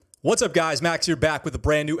What's up, guys? Max here, back with a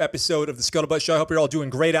brand new episode of the Scuttlebutt Show. I hope you're all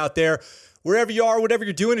doing great out there. Wherever you are, whatever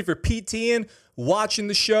you're doing, if you're PTing, watching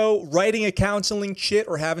the show, writing a counseling chit,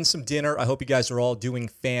 or having some dinner, I hope you guys are all doing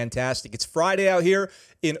fantastic. It's Friday out here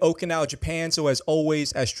in Okinawa, Japan. So as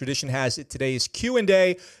always, as tradition has it, today is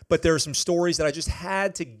Q&A, but there are some stories that I just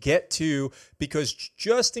had to get to because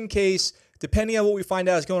just in case, depending on what we find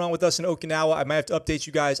out is going on with us in Okinawa, I might have to update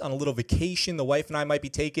you guys on a little vacation the wife and I might be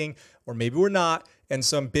taking, or maybe we're not, and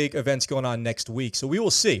some big events going on next week. So we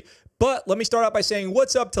will see. But let me start out by saying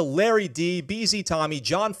what's up to Larry D, BZ Tommy,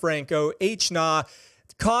 John Franco, H-Na,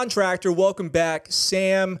 Contractor, welcome back,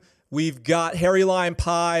 Sam. We've got Harry Lime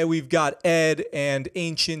Pie, we've got Ed and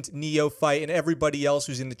Ancient Neophyte and everybody else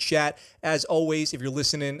who's in the chat. As always, if you're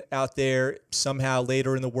listening out there somehow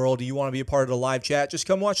later in the world and you want to be a part of the live chat, just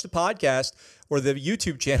come watch the podcast or the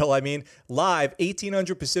YouTube channel, live,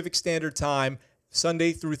 1800 Pacific Standard Time,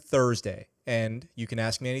 Sunday through Thursday. And you can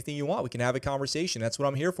ask me anything you want. We can have a conversation. That's what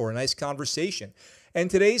I'm here for, a nice conversation. And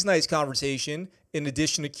today's nice conversation, in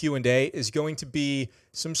addition to Q&A, is going to be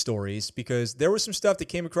some stories because there was some stuff that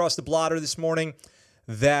came across the blotter this morning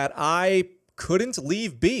that I couldn't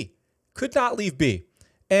leave be. Could not leave be.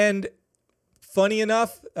 And funny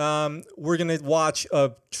enough, we're going to watch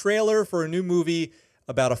a trailer for a new movie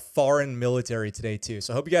about a foreign military today, too.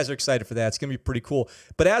 So I hope you guys are excited for that. It's going to be pretty cool.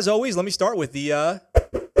 But as always, let me start with the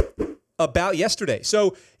about yesterday.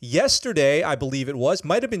 So yesterday, I believe it was,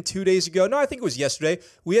 might have been 2 days ago. No, I think it was yesterday.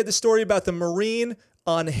 We had the story about the Marine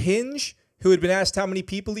on Hinge who had been asked how many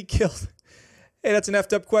people he killed. Hey, that's an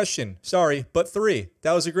effed up question. Sorry, but 3.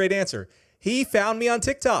 That was a great answer. He found me on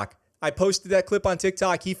TikTok. I posted that clip on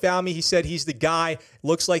TikTok. He found me. He said he's the guy.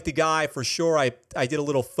 Looks like the guy for sure. I did a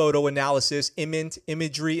little photo analysis,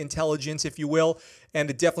 imagery intelligence, if you will, and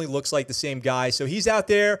it definitely looks like the same guy. So he's out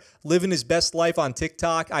there living his best life on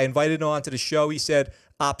TikTok. I invited him onto the show. He said,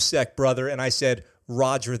 "OPSEC, brother," and I said,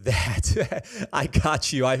 "Roger that." I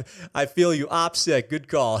got you. I feel you. OPSEC, good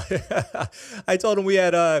call. I told him we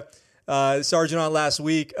had Sergeant on last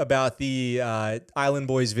week about the Island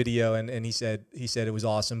Boys video, and he said it was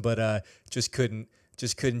awesome, but just couldn't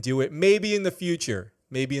do it. Maybe in the future,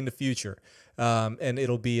 and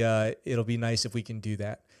it'll be nice if we can do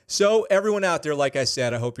that. So everyone out there, like I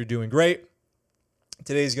said, I hope you're doing great.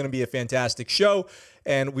 Today's going to be a fantastic show,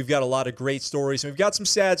 and we've got a lot of great stories. And we've got some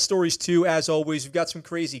sad stories, too, as always. We've got some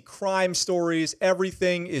crazy crime stories.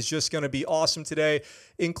 Everything is just going to be awesome today,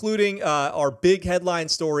 including our big headline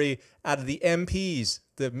story out of the MPs,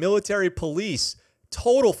 the military police.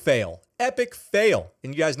 Total fail. Epic fail.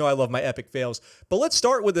 And you guys know I love my epic fails. But let's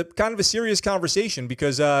start with a kind of a serious conversation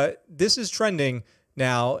because this is trending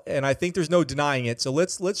now, and I think there's no denying it. So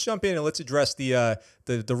let's jump in and let's address the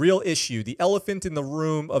real issue, the elephant in the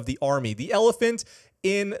room of the Army. The elephant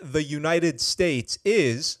in the United States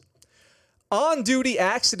is on-duty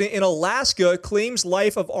accident in Alaska claims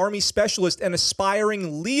life of Army specialist and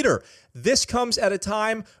aspiring leader. This comes at a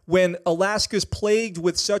time when Alaska's plagued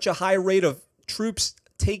with such a high rate of troops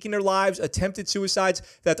taking their lives, attempted suicides,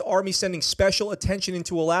 that the Army's sending special attention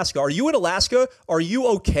into Alaska. Are you in Alaska? Are you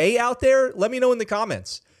okay out there? Let me know in the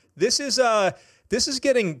comments. This is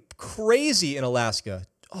getting crazy in Alaska.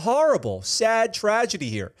 Horrible, sad tragedy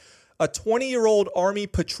here. A 20-year-old Army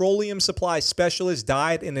petroleum supply specialist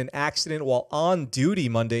died in an accident while on duty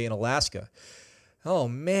Monday in Alaska. Oh,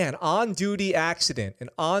 man, on-duty accident, an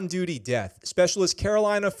on-duty death. Specialist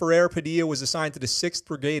Carolina Ferrer Padilla was assigned to the 6th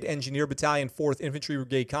Brigade Engineer Battalion, 4th Infantry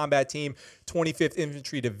Brigade Combat Team, 25th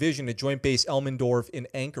Infantry Division at Joint Base Elmendorf in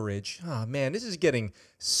Anchorage. Oh, man, this is getting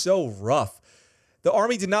so rough. The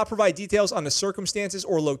Army did not provide details on the circumstances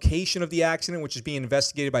or location of the accident, which is being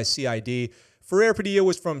investigated by CID. Ferrer Padilla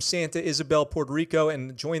was from Santa Isabel, Puerto Rico,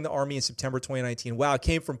 and joined the Army in September 2019. Wow,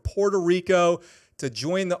 came from Puerto Rico to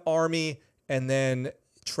join the Army, and then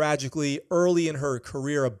tragically, early in her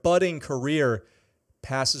career, a budding career,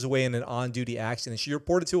 passes away in an on-duty accident. She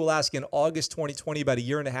reported to Alaska in August 2020, about a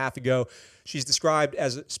year and a half ago. She's described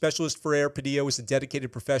as a Specialist Ferrer Padilla was a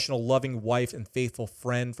dedicated professional, loving wife, and faithful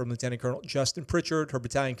friend. From Lieutenant Colonel Justin Pritchard, her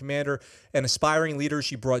battalion commander, an aspiring leader,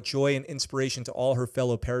 she brought joy and inspiration to all her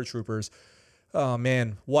fellow paratroopers. Oh,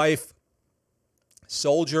 man. Wife,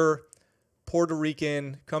 soldier, Puerto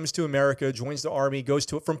Rican, comes to America, joins the Army, goes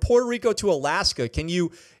to from Puerto Rico to Alaska. Can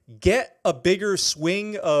you get a bigger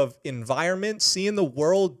swing of environment, seeing the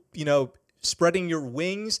world, spreading your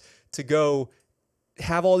wings to go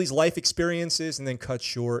have all these life experiences and then cut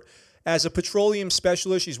short? As a petroleum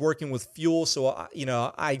specialist, she's working with fuel, so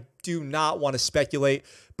I do not want to speculate,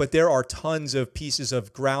 but there are tons of pieces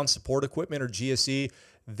of ground support equipment or GSE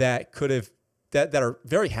that could have that are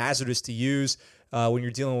very hazardous to use when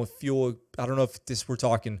you're dealing with fuel. I don't know if we're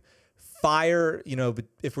talking fire, but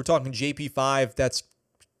if we're talking JP5, that's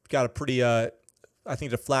got a pretty, I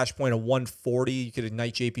think the flash point of 140. You could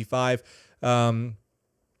ignite JP5.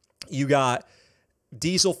 You got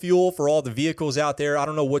diesel fuel for all the vehicles out there. I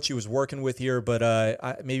don't know what she was working with here, but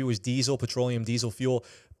maybe it was petroleum diesel fuel.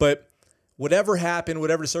 But whatever happened,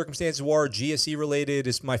 whatever the circumstances were, GSE related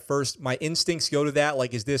is my instincts go to that.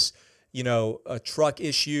 Like, is this, a truck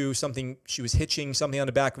issue, something she was hitching something on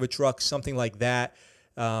the back of a truck, something like that,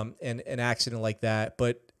 and an accident like that.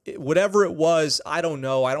 But whatever it was, I don't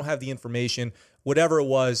know. I don't have the information. Whatever it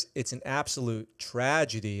was, it's an absolute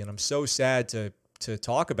tragedy. And I'm so sad to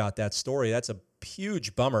talk about that story. That's a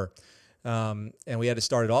huge bummer. And we had to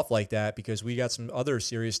start it off like that because we got some other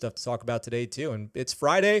serious stuff to talk about today too. And it's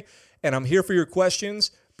Friday and I'm here for your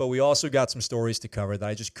questions, but we also got some stories to cover that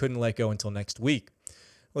I just couldn't let go until next week.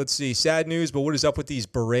 Let's see. Sad news, but what is up with these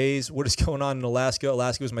berets? What is going on in Alaska?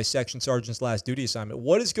 Alaska was my section sergeant's last duty assignment.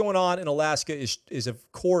 What is going on in Alaska is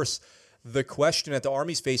of course, the question that the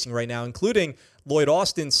Army's facing right now, including Lloyd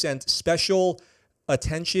Austin sent special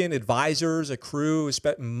attention, advisors, a crew,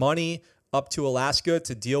 money up to Alaska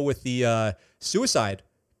to deal with the suicide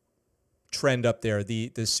trend up there, the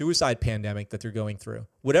suicide pandemic that they're going through.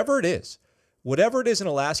 Whatever it is in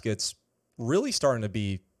Alaska, it's really starting to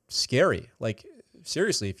be scary. Like,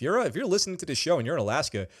 seriously, if you're listening to this show and you're in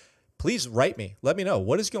Alaska, please write me. Let me know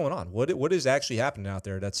what is going on. What is actually happening out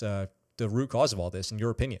there that's the root cause of all this, in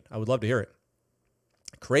your opinion? I would love to hear it.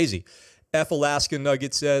 Crazy. F Alaska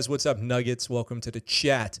Nugget says, what's up, Nuggets? Welcome to the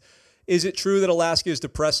chat. Is it true that Alaska is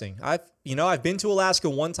depressing? I've been to Alaska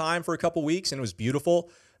one time for a couple weeks and it was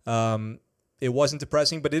beautiful. It wasn't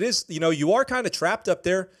depressing, but it is, you are kind of trapped up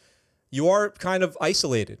there. You are kind of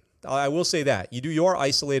isolated. I will say that. You are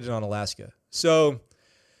isolated on Alaska. So,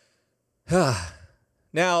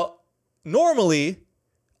 now, normally,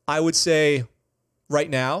 I would say right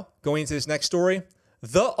now, going into this next story,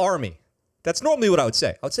 the Army. That's normally what I would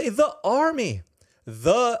say. I would say the Army.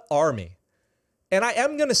 The Army. And I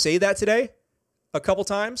am going to say that today a couple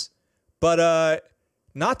times, but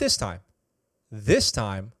not this time. This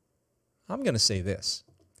time, I'm going to say this.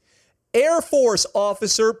 Air Force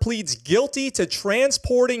officer pleads guilty to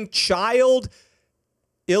transporting child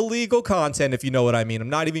illegal content, if you know what I mean. I'm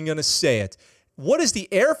not even going to say it. What is the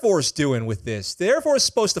Air Force doing with this? The Air Force is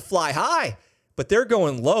supposed to fly high, but they're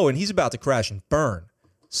going low, and he's about to crash and burn.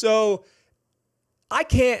 So I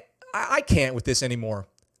can't with this anymore.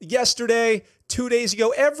 Yesterday, 2 days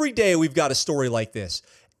ago, every day we've got a story like this.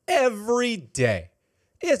 Every day.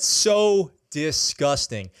 It's so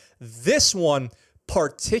disgusting. This one,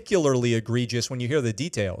 particularly egregious when you hear the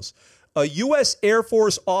details. A U.S. Air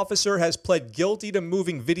Force officer has pled guilty to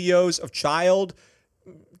moving videos of child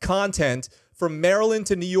content from Maryland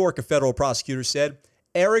to New York, a federal prosecutor said.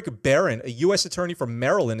 Eric Barron, a U.S. attorney from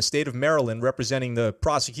Maryland, a state of Maryland representing the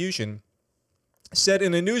prosecution, said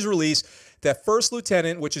in a news release that First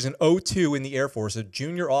Lieutenant, which is an O2 in the Air Force, a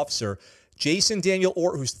junior officer, Jason Daniel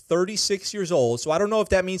Ort, who's 36 years old. So I don't know if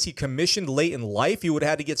that means he commissioned late in life. He would have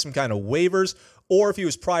had to get some kind of waivers, or if he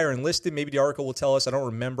was prior enlisted. Maybe the article will tell us. I don't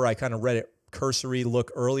remember. I kind of read it cursory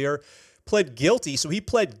look earlier. Pled guilty. So he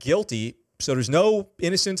pled guilty. So there's no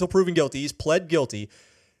innocent until proven guilty. He's pled guilty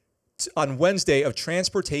on Wednesday of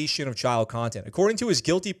transportation of child content. According to his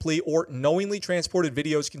guilty plea, Ort knowingly transported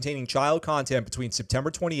videos containing child content between September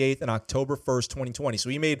 28th and October 1st, 2020. So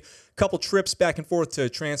he made a couple trips back and forth to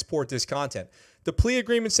transport this content. The plea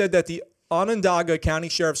agreement said that the Onondaga County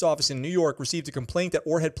Sheriff's Office in New York received a complaint that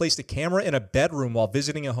Ort had placed a camera in a bedroom while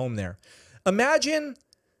visiting a home there. Imagine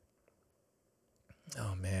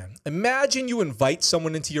you invite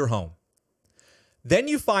someone into your home. Then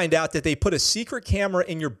you find out that they put a secret camera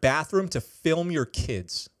in your bathroom to film your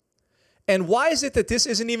kids. And why is it that this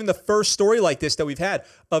isn't even the first story like this that we've had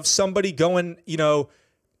of somebody going,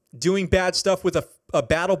 doing bad stuff with a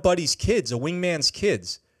battle buddy's kids, a wingman's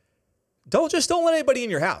kids? Don't let anybody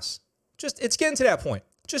in your house. It's getting to that point.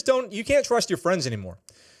 You can't trust your friends anymore.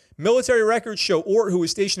 Military records show Ort, who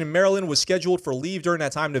was stationed in Maryland, was scheduled for leave during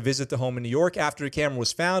that time to visit the home in New York. After the camera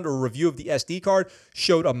was found, a review of the SD card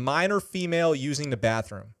showed a minor female using the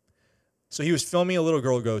bathroom. So he was filming a little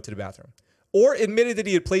girl go to the bathroom. Ort admitted that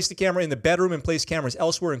he had placed the camera in the bedroom and placed cameras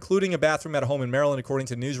elsewhere, including a bathroom at a home in Maryland, according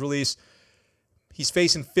to the news release. He's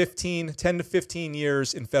facing 10 to 15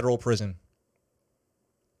 years in federal prison.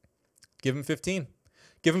 Give him 15.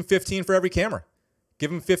 Give him 15 for every camera.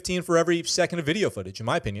 Give him 15 for every second of video footage, in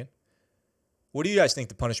my opinion. What do you guys think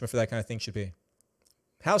the punishment for that kind of thing should be?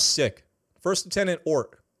 How sick. First Lieutenant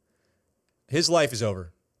Ort, his life is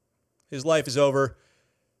over. His life is over.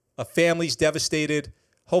 A family's devastated.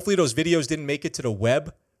 Hopefully those videos didn't make it to the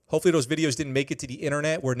web. Hopefully those videos didn't make it to the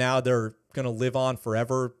internet where now they're going to live on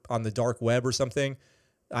forever on the dark web or something.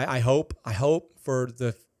 I hope for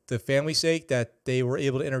the family's sake that they were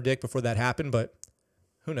able to interdict before that happened, but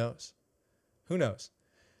who knows? Who knows?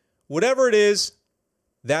 Whatever it is,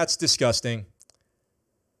 that's disgusting.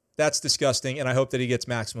 That's disgusting, and I hope that he gets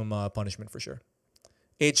maximum punishment for sure.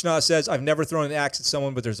 H-Nah says, I've never thrown an axe at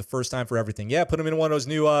someone, but there's a first time for everything. Yeah, put them in one of those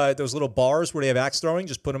new those little bars where they have axe throwing.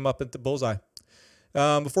 Just put them up at the bullseye.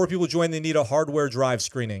 Before people join, they need a hardware drive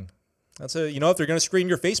screening. That's if they're going to screen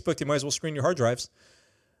your Facebook, they might as well screen your hard drives.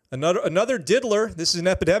 Another diddler. This is an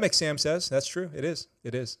epidemic, Sam says. That's true. It is.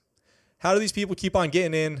 It is. How do these people keep on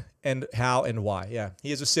getting in, and how and why? Yeah,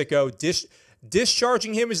 he is a sicko.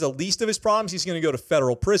 Discharging him is the least of his problems. He's going to go to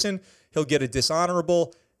federal prison. He'll get a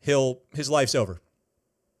dishonorable. His life's over.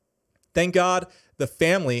 Thank God the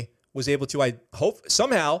family was able to,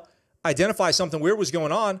 somehow identify something weird was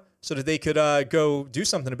going on so that they could go do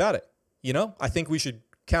something about it. I think we should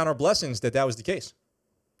count our blessings that was the case.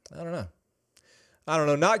 I don't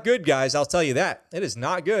know. Not good, guys. I'll tell you that. It is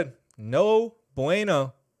not good. No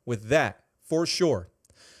bueno with that, for sure.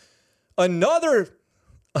 Hang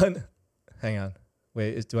on.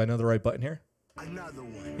 Wait, do I know the right button here? Another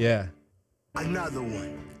one. Yeah. Another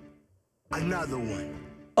one. Another one.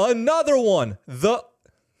 Another one.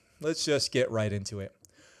 Let's just get right into it.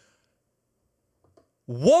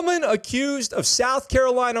 Woman accused of South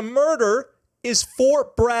Carolina murder is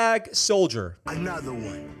Fort Bragg soldier. Another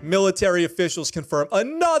one. Military officials confirm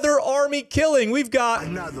another Army killing. We've got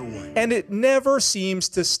another one. And it never seems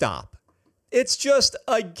to stop. It's just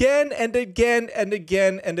again and again and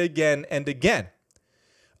again and again and again.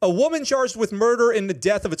 A woman charged with murder in the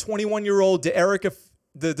death of a 21-year-old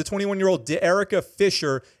the 21-year-old De'Erica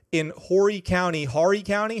Fisher in Horry County, I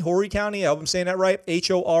hope I'm saying that right,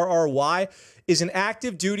 Horry, is an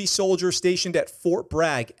active duty soldier stationed at Fort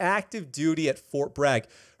Bragg. Active duty at Fort Bragg.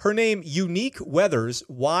 Her name, Unique Weathers,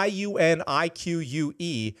 Unique,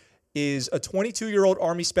 is a 22-year-old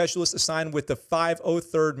Army specialist assigned with the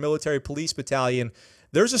 503rd Military Police Battalion.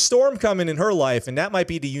 There's a storm coming in her life, and that might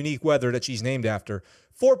be the unique weather that she's named after.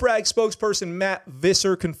 Fort Bragg spokesperson Matt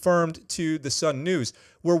Visser confirmed to the Sun News,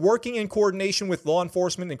 "We're working in coordination with law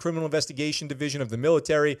enforcement and criminal investigation division of the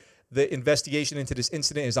military. The investigation into this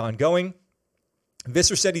incident is ongoing."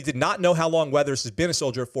 Visser said he did not know how long Weathers has been a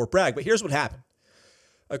soldier at Fort Bragg, but here's what happened.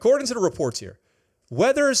 According to the reports here,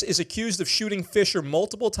 Weathers is accused of shooting Fisher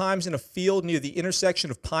multiple times in a field near the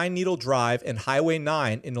intersection of Pine Needle Drive and Highway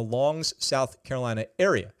 9 in the Longs, South Carolina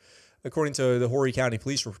area, according to the Horry County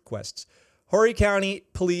Police requests. Horry County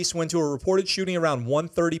Police went to a reported shooting around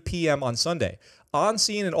 1:30 p.m. on Sunday. On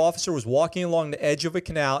scene, an officer was walking along the edge of a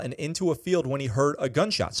canal and into a field when he heard a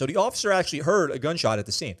gunshot. So the officer actually heard a gunshot at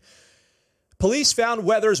the scene. Police found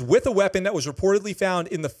Weathers with a weapon that was reportedly found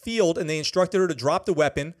in the field, and they instructed her to drop the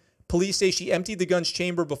weapon. Police say she emptied the gun's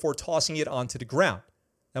chamber before tossing it onto the ground.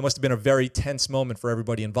 That must have been a very tense moment for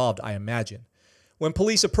everybody involved, I imagine. When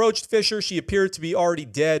police approached Fisher, she appeared to be already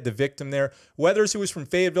dead, the victim there. Weathers, who is from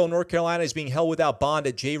Fayetteville, North Carolina, is being held without bond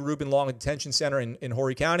at J. Reuben Long Detention Center in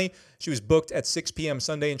Horry County. She was booked at 6 p.m.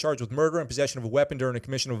 Sunday and charged with murder and possession of a weapon during the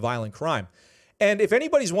commission of a violent crime. And if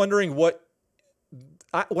anybody's wondering when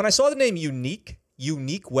I saw the name Unique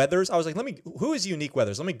Weathers, I was like, who is Unique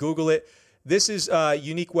Weathers? Let me Google it. This is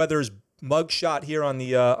Unique Weathers' mugshot here on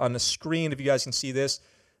the screen, if you guys can see this.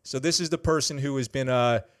 So this is the person who has been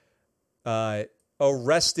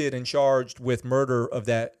arrested and charged with murder of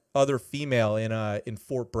that other female in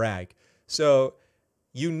Fort Bragg. So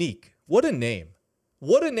Unique, what a name,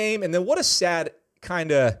 and then what a sad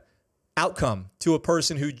kind of outcome to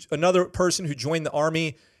another person who joined the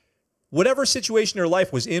Army. Whatever situation their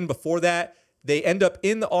life was in before that, they end up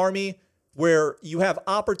in the Army where you have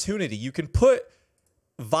opportunity. You can put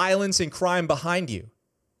violence and crime behind you.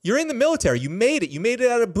 You're in the military. You made it. You made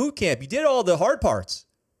it out of boot camp. You did all the hard parts.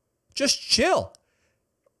 Just chill.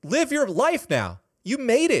 Live your life now. You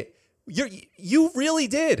made it. You really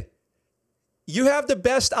did. You have the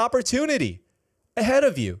best opportunity ahead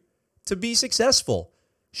of you to be successful.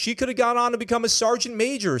 She could have gone on to become a sergeant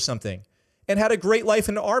major or something and had a great life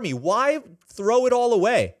in the Army. Why throw it all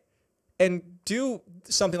away and do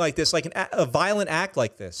something like this, like a violent act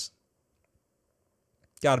like this?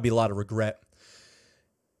 Got to be a lot of regret.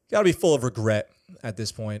 Got to be full of regret at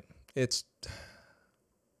this point. It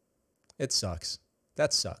sucks.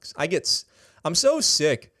 That sucks. I'm so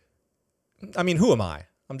sick. I mean, who am I?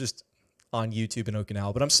 I'm just on YouTube in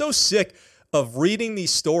Okinawa, but I'm so sick of reading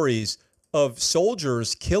these stories of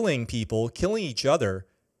soldiers killing people, killing each other.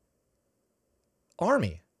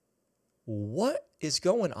 Army, what is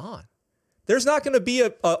going on? There's not going to be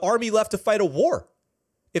an army left to fight a war.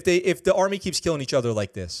 if the army keeps killing each other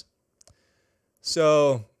like this.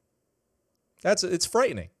 So it's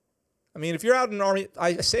frightening. I mean, if you're out in an army,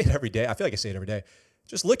 I say it every day. I feel like I say it every day.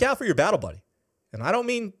 Just look out for your battle buddy. And I don't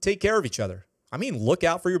mean take care of each other. I mean, look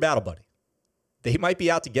out for your battle buddy. They might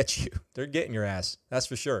be out to get you. They're getting your ass. That's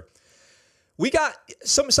for sure. We got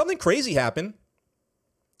something crazy happen.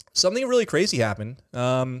 Something really crazy happened.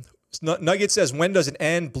 Nugget says, when does it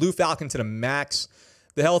end? Blue Falcon to the max.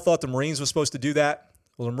 The hell thought the Marines was supposed to do that.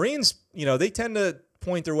 Well, the Marines, they tend to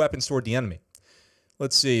point their weapons toward the enemy.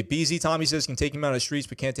 Let's see. BZ Tommy says, can take them out of the streets,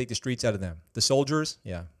 but can't take the streets out of them. The soldiers?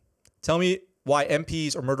 Yeah. Tell me why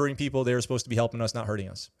MPs are murdering people. They're supposed to be helping us, not hurting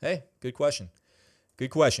us. Hey, good question. Good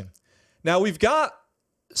question. Now, we've got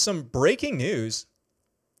some breaking news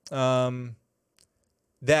that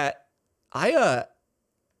I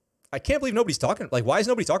can't believe nobody's talking. Like, why is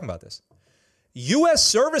nobody talking about this? U.S.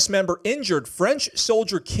 service member injured, French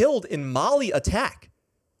soldier killed in Mali attack.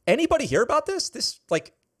 Anybody hear about this? This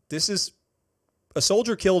is a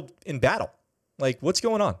soldier killed in battle. Like, what's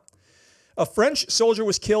going on? A French soldier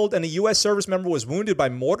was killed and a U.S. service member was wounded by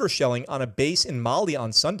mortar shelling on a base in Mali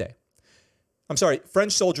on Sunday. I'm sorry,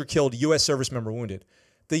 French soldier killed, U.S. service member wounded.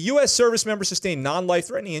 The U.S. service member sustained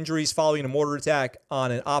non-life-threatening injuries following a mortar attack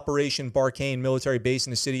on an Operation Barkhane military base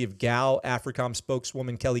in the city of Gao. AFRICOM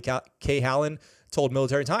spokeswoman Kelly K. Hallen told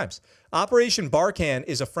Military Times. Operation Barkhane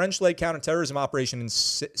is a French-led counterterrorism operation in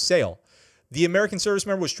Sahel. The American service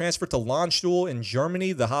member was transferred to Landstuhl in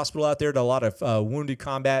Germany, the hospital out there that a lot of wounded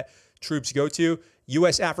combat troops go to.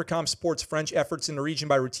 U.S. AFRICOM supports French efforts in the region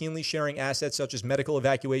by routinely sharing assets such as medical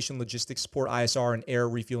evacuation, logistics support, ISR, and air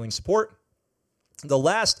refueling support. The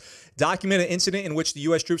last documented incident in which the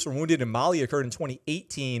U.S. troops were wounded in Mali occurred in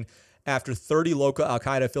 2018 after 30 local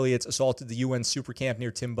al-Qaeda affiliates assaulted the UN super camp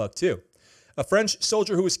near Timbuktu. A French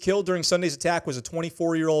soldier who was killed during Sunday's attack was a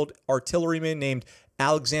 24-year-old artilleryman named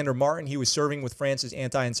Alexander Martin. He was serving with France's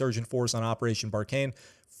anti-insurgent force on Operation Barkhane.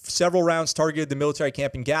 Several rounds targeted the military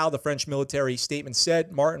camp in Gao. The French military statement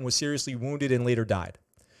said Martin was seriously wounded and later died.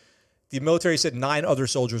 The military said 9 other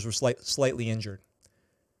soldiers were slightly injured.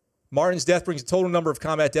 Martin's death brings the total number of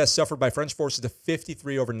combat deaths suffered by French forces to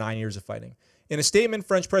 53 over 9 years of fighting. In a statement,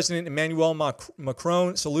 French President Emmanuel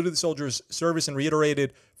Macron saluted the soldiers' service and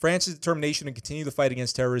reiterated France's determination to continue the fight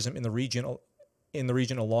against terrorism in the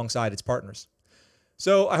region alongside its partners.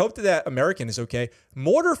 So I hope that American is okay.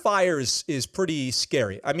 Mortar fire is pretty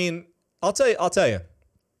scary. I mean, I'll tell you.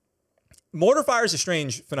 Mortar fire is a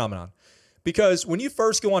strange phenomenon because when you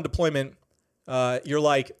first go on deployment, you're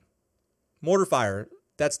like, mortar fire,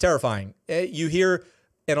 that's terrifying. You hear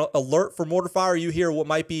an alert for mortar fire. You hear what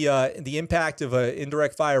might be the impact of an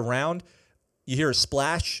indirect fire round. You hear a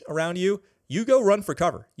splash around you. You go run for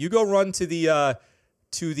cover. You go run to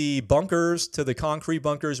the bunkers, to the concrete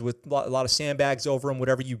bunkers with a lot of sandbags over them,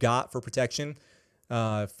 whatever you got for protection,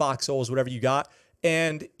 foxholes, whatever you got,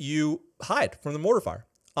 and you hide from the mortar fire.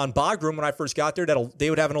 On Bagram, when I first got there, they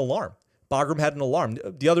would have an alarm. Bagram had an alarm.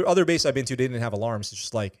 The other base I've been to, they didn't have alarms. It's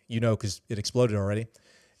just like, because it exploded already.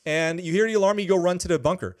 And you hear the alarm, you go run to the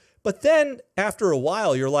bunker. But then after a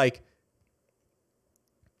while, you're like,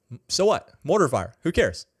 so what? Mortar fire. Who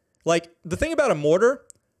cares? Like, the thing about a mortar,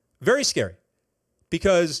 very scary.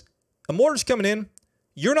 Because a mortar's coming in,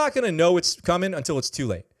 you're not going to know it's coming until it's too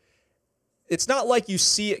late. It's not like you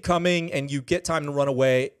see it coming and you get time to run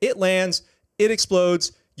away. It lands, it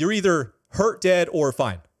explodes. You're either hurt, dead, or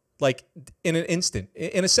fine. Like in an instant,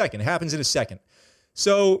 in a second. It happens in a second.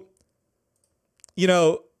 So,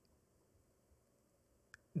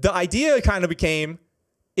 the idea kind of became,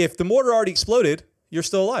 if the mortar already exploded, you're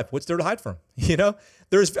still alive. What's there to hide from?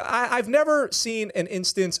 I've never seen an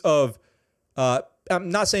instance of, I'm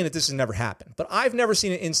not saying that this has never happened, but I've never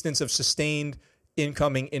seen an instance of sustained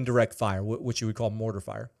incoming indirect fire, which you would call mortar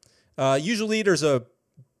fire. Usually there's a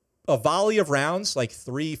volley of rounds, like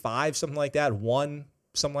 3, 5, something like that, 1,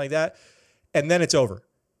 something like that, and then it's over.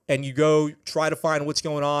 And you go try to find what's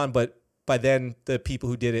going on, but by then the people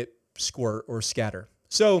who did it squirt or scatter.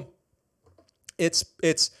 So it's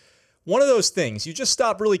one of those things. You just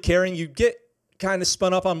stop really caring. You get kind of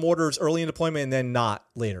spun up on mortars early in deployment and then not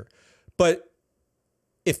later. But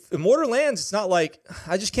if a mortar lands, it's not like,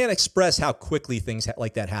 I just can't express how quickly things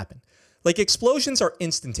like that happen. Like, explosions are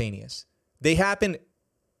instantaneous. They happen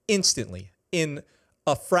instantly. In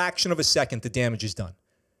a fraction of a second, the damage is done,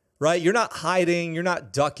 right? You're not hiding, you're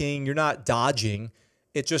not ducking, you're not dodging.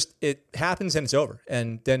 It happens and it's over.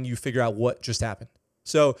 And then you figure out what just happened.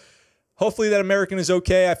 So hopefully that American is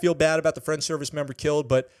okay. I feel bad about the French service member killed,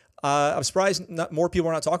 but I'm surprised more people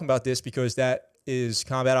are not talking about this, because that is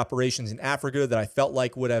combat operations in Africa that I felt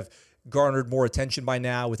like would have garnered more attention by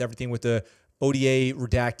now, with everything with the ODA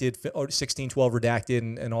redacted, 1612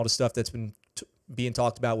 redacted, and all the stuff that's been being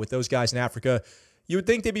talked about with those guys in Africa. You would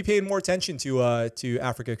think they'd be paying more attention to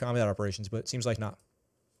Africa combat operations, but it seems like not.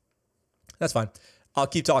 That's fine. I'll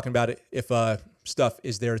keep talking about it if stuff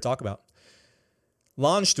is there to talk about.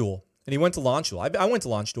 Landstuhl. And he went to Landstuhl. I went to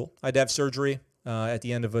Landstuhl. I had to have surgery at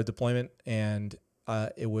the end of a deployment, and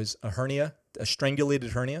it was a hernia, a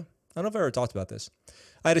strangulated hernia. I don't know if I ever talked about this.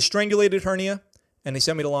 I had a strangulated hernia, and they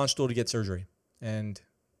sent me to Landstuhl to get surgery. And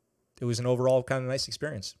it was an overall kind of nice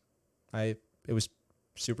experience. It was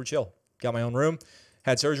super chill. Got my own room,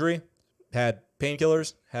 had surgery, had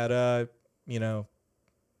painkillers, had a,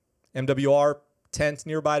 MWR tent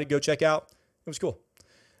nearby to go check out. It was cool.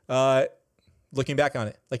 Looking back on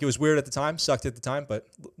it, like it was weird at the time, sucked at the time, but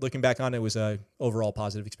looking back on it, was a overall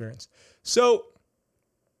positive experience. So,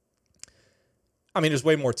 I mean, there's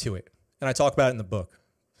way more to it. And I talk about it in the book,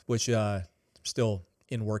 which still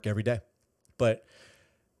in work every day. But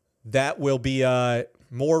that will be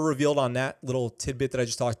more revealed on that little tidbit that I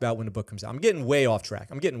just talked about when the book comes out. I'm getting way off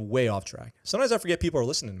track. Sometimes I forget people are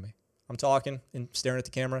listening to me. I'm talking and staring at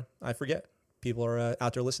the camera. I forget people are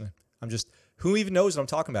out there listening. Who even knows what I'm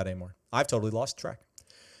talking about anymore? I've totally lost track.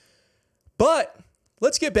 But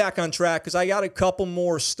let's get back on track because I got a couple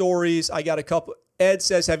more stories. Ed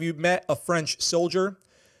says, have you met a French soldier?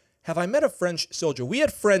 Have I met a French soldier? We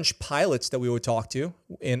had French pilots that we would talk to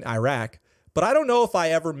in Iraq, but I don't know if I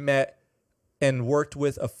ever met and worked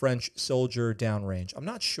with a French soldier downrange. I'm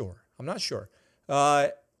not sure.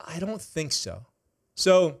 I don't think so.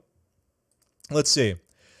 So let's see.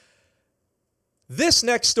 This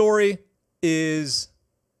next story is,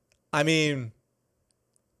 it's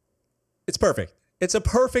perfect. It's a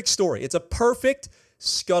perfect story. It's a perfect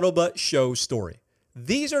Scuttlebutt Show story.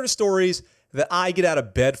 These are the stories that I get out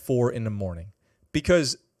of bed for in the morning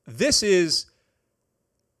because this is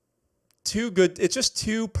too good. It's just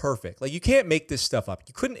too perfect. Like, you can't make this stuff up.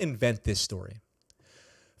 You couldn't invent this story.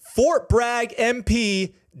 Fort Bragg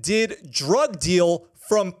MP did drug deal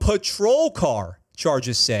from patrol car,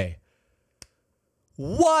 charges say.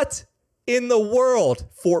 What in the world,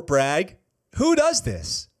 Fort Bragg? Who does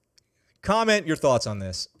this? Comment your thoughts on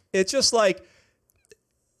this. It's just like,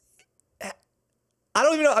 I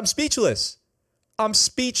don't even know. I'm speechless.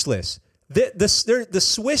 The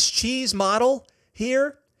Swiss cheese model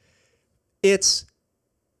here, it's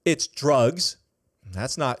drugs.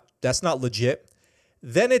 That's not legit.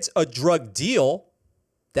 Then it's a drug deal.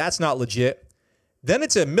 That's not legit. Then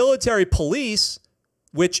it's a military police,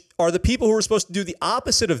 which are the people who are supposed to do the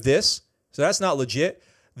opposite of this. So that's not legit.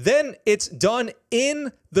 Then it's done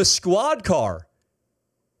in the squad car.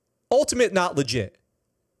 Ultimate not legit.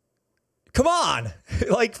 Come on.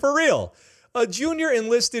 Like, for real. A junior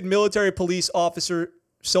enlisted military police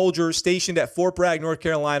soldier stationed at Fort Bragg, North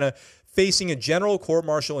Carolina, facing a general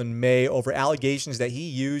court-martial in May over allegations that he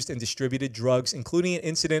used and distributed drugs, including an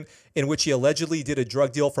incident in which he allegedly did a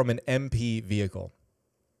drug deal from an MP vehicle.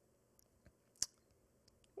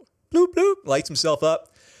 Bloop, bloop, lights himself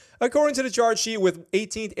up. According to the charge sheet, with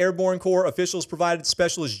 18th Airborne Corps officials provided,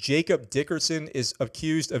 Specialist Jacob Dickerson is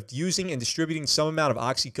accused of using and distributing some amount of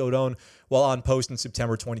oxycodone while on post in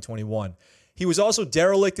September 2021. He was also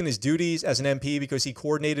derelict in his duties as an MP because he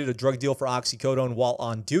coordinated a drug deal for oxycodone while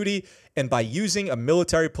on duty and by using a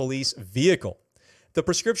military police vehicle. The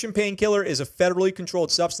prescription painkiller is a federally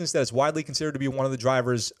controlled substance that is widely considered to be one of the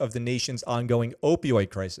drivers of the nation's ongoing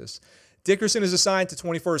opioid crisis. Dickerson is assigned to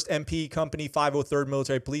 21st MP Company 503rd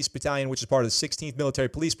Military Police Battalion, which is part of the 16th Military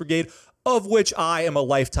Police Brigade, of which I am a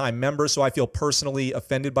lifetime member, so I feel personally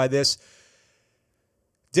offended by this.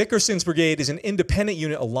 Dickerson's brigade is an independent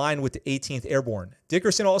unit aligned with the 18th Airborne.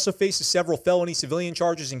 Dickerson also faces several felony civilian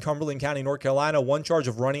charges in Cumberland County, North Carolina, one charge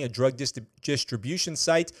of running a drug distribution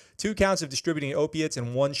site, 2 counts of distributing opiates,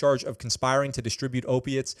 and 1 charge of conspiring to distribute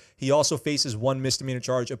opiates. He also faces 1 misdemeanor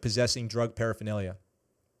charge of possessing drug paraphernalia.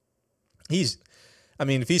 If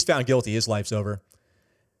he's found guilty, his life's over.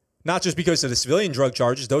 Not just because of the civilian drug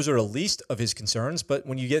charges, those are the least of his concerns, but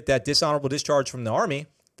when you get that dishonorable discharge from the Army,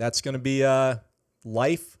 that's going to be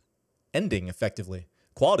life ending, effectively.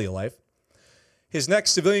 Quality of life. His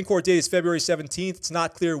next civilian court date is February 17th. It's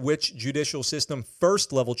not clear which judicial system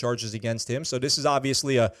first level charges against him, so this is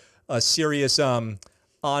obviously a serious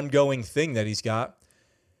ongoing thing that he's got.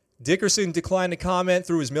 Dickerson declined to comment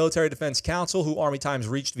through his military defense counsel, who Army Times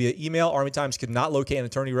reached via email. Army Times could not locate an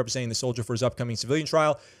attorney representing the soldier for his upcoming civilian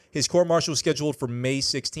trial. His court-martial is scheduled for May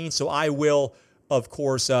 16th, so I will, of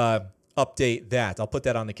course, update that. I'll put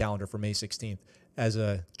that on the calendar for May 16th as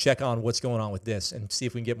a check on what's going on with this and see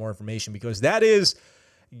if we can get more information, because that is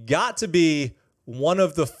got to be one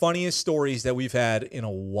of the funniest stories that we've had in a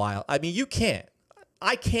while. I mean,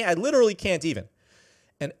 I literally can't even.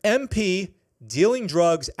 An MP dealing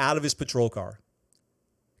drugs out of his patrol car.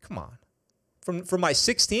 Come on. From my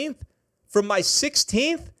 16th? From my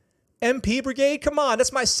 16th MP brigade? Come on,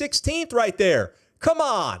 that's my 16th right there. Come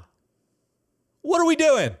on. What are we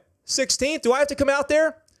doing? 16th? Do I have to come out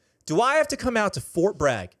there? Do I have to come out to Fort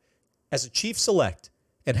Bragg as a chief select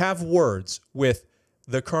and have words with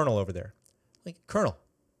the colonel over there? Like, Colonel,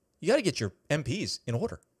 you got to get your MPs in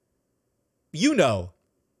order. You know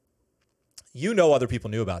other people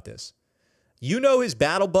knew about this. You know his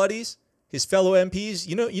battle buddies, his fellow MPs,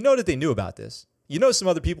 you know that they knew about this. You know some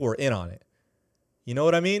other people were in on it. You know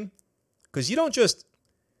what I mean? Because you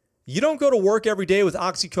don't go to work every day with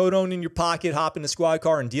oxycodone in your pocket, hop in the squad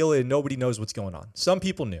car and deal it, and nobody knows what's going on. Some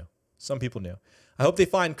people knew. I hope they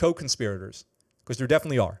find co-conspirators, because there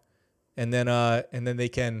definitely are. And then they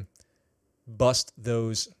can bust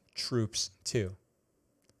those troops too.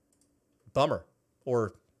 Bummer.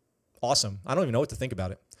 Or awesome. I don't even know what to think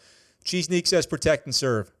about it. Cheese Neek says protect and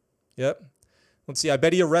serve. Yep. Let's see. I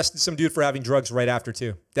bet he arrested some dude for having drugs right after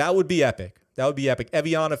too. That would be epic.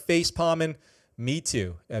 Eviana face palming. Me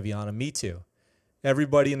too. Eviana, me too.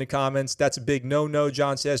 Everybody in the comments, that's a big no.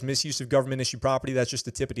 John says misuse of government issued property. That's just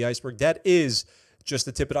the tip of the iceberg. That is just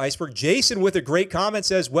the tip of the iceberg. Jason with a great comment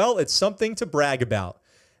says, well, it's something to brag about.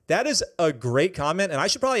 That is a great comment. And I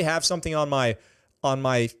should probably have something on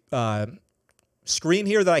my screen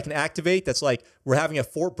here that I can activate. That's like, we're having a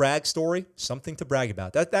Fort Bragg story, something to brag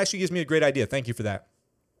about. That actually gives me a great idea. Thank you for that.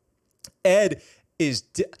 Ed is,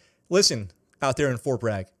 listen, out there in Fort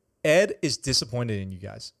Bragg, Ed is disappointed in you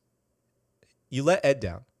guys. You let Ed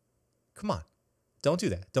down. Come on. Don't do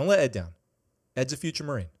that. Don't let Ed down. Ed's a future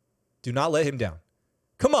Marine. Do not let him down.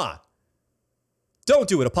 Come on. Don't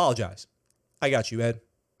do it. Apologize. I got you, Ed.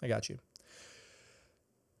 I got you.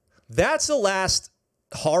 That's the last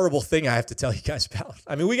horrible thing I have to tell you guys about.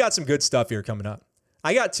 I mean, we got some good stuff here coming up.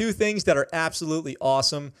 I got two things that are absolutely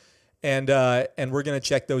awesome, and we're going to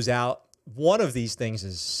check those out. One of these things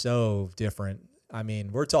is so different. I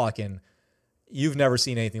mean, we're talking, you've never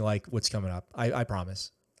seen anything like what's coming up. I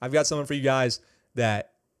promise. I've got something for you guys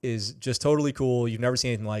that is just totally cool. You've never seen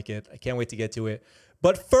anything like it. I can't wait to get to it.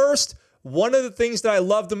 But first, one of the things that I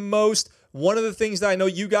love the most, one of the things that I know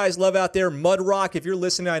you guys love out there, Mud Rock, if you're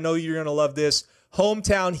listening, I know you're going to love this.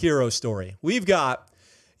 Hometown hero story. We've got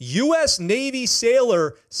U.S. Navy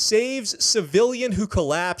sailor saves civilian who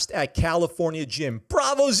collapsed at California gym.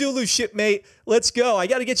 Bravo, Zulu shipmate. Let's go. I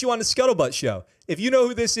got to get you on the Scuttlebutt show. If you know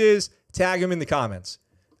who this is, tag him in the comments.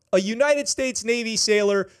 A United States Navy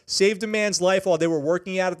sailor saved a man's life while they were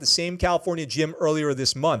working out at the same California gym earlier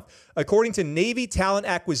this month. According to Navy Talent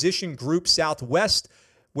Acquisition Group Southwest,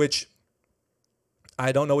 which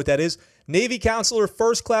I don't know what that is, Navy Counselor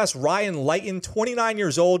First Class Ryan Lighton, 29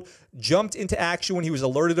 years old, jumped into action when he was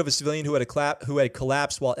alerted of a civilian who had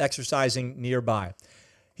collapsed while exercising nearby.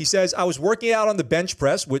 He says, I was working out on the bench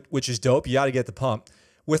press, which is dope. You got to get the pump.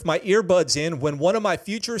 With my earbuds in, when one of my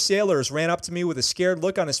future sailors ran up to me with a scared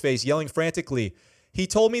look on his face, yelling frantically. He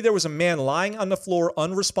told me there was a man lying on the floor,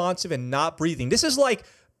 unresponsive and not breathing. This is like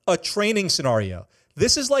a training scenario.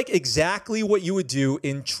 This is like exactly what you would do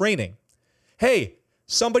in training. Hey,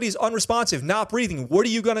 somebody's unresponsive, not breathing. What are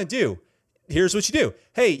you going to do? Here's what you do.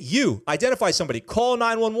 Hey, you identify somebody, call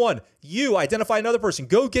 911. You identify another person,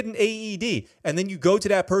 go get an AED. And then you go to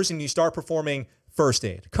that person and you start performing first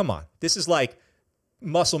aid. Come on. This is like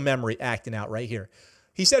muscle memory acting out right here.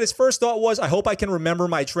 He said his first thought was, I hope I can remember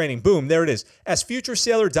my training. Boom, there it is. As future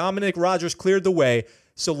sailor Dominic Rogers cleared the way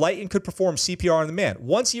so Lighton could perform CPR on the man.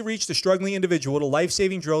 Once he reached the struggling individual, the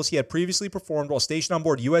life-saving drills he had previously performed while stationed on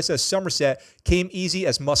board USS Somerset came easy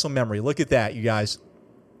as muscle memory. Look at that, you guys.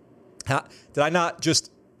 Did I not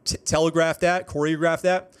just telegraph that, choreograph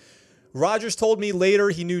that? Rogers told me later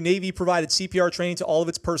he knew Navy provided CPR training to all of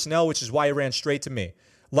its personnel, which is why he ran straight to me.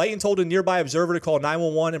 Lighton told a nearby observer to call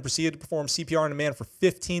 911 and proceeded to perform CPR on a man for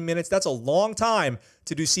 15 minutes. That's a long time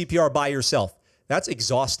to do CPR by yourself. That's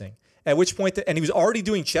exhausting. At which point, and he was already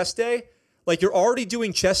doing chest day. Like, you're already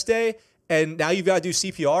doing chest day, and now you've got to do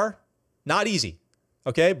CPR? Not easy.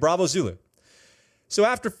 Okay? Bravo, Zulu. So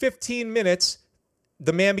after 15 minutes,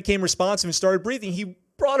 the man became responsive and started breathing. He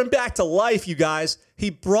brought him back to life, you guys. He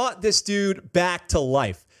brought this dude back to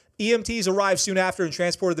life. EMTs arrived soon after and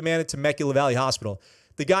transported the man to Temecula Valley Hospital.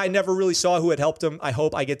 The guy never really saw who had helped him. I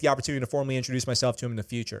hope I get the opportunity to formally introduce myself to him in the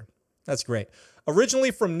future. That's great.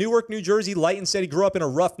 Originally from Newark, New Jersey, Lighton said he grew up in a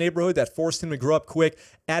rough neighborhood that forced him to grow up quick,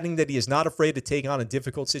 adding that he is not afraid to take on a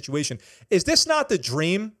difficult situation. Is this not the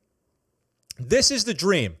dream? This is the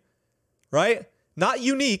dream, right? Not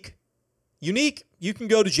unique. Unique, you can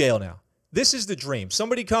go to jail now. This is the dream.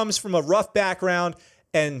 Somebody comes from a rough background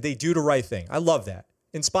and they do the right thing. I love that.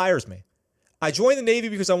 Inspires me. I joined the Navy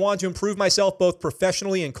because I wanted to improve myself both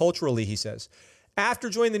professionally and culturally, he says. After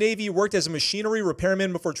joining the Navy, he worked as a machinery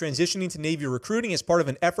repairman before transitioning to Navy recruiting as part of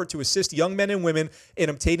an effort to assist young men and women in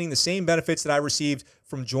obtaining the same benefits that I received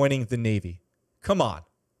from joining the Navy. Come on,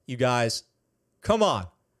 you guys. Come on.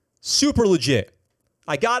 Super legit.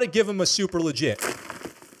 I got to give him a super legit.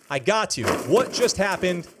 I got to. What just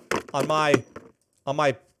happened on my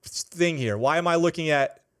thing here? Why am I looking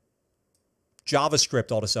at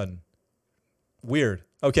JavaScript all of a sudden? Weird.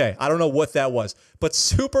 Okay, I don't know what that was, but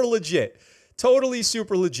super legit. Totally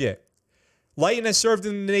super legit. Lighton has served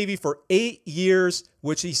in the Navy for 8 years,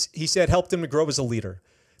 which he said helped him to grow as a leader.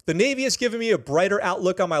 The Navy has given me a brighter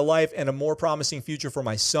outlook on my life and a more promising future for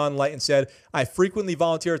my son, Lighton said. I frequently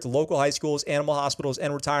volunteer at the local high schools, animal hospitals,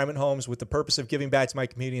 and retirement homes with the purpose of giving back to my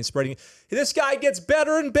community and spreading. This guy gets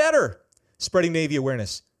better and better. Spreading Navy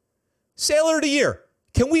awareness. Sailor of the Year.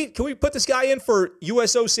 Can we put this guy in for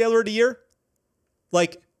USO Sailor of the Year?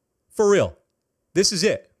 Like, for real. This is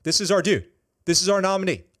it. This is our dude. This is our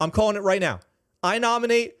nominee. I'm calling it right now. I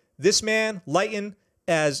nominate this man, Lighton,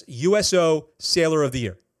 as USO Sailor of the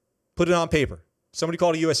Year. Put it on paper. Somebody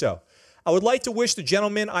called a USO. I would like to wish the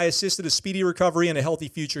gentleman I assisted a speedy recovery and a healthy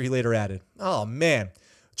future, he later added. Oh, man.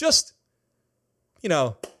 Just,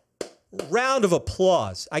 round of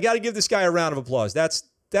applause. I got to give this guy a round of applause. That's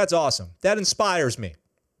awesome. That inspires me.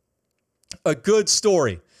 A good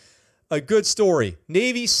story. A good story.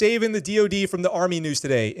 Navy saving the DOD from the Army news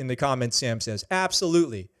today in the comments, Sam says.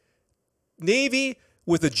 Absolutely. Navy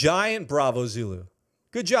with a giant Bravo Zulu.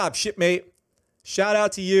 Good job, shipmate. Shout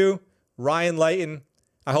out to you, Ryan Lighton.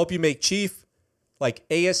 I hope you make chief like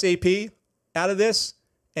ASAP out of this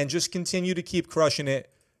and just continue to keep crushing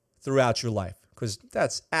it throughout your life because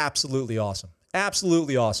that's absolutely awesome.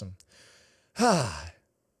 Absolutely awesome.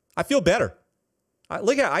 I feel better.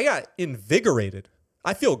 I got invigorated.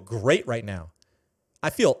 I feel great right now. I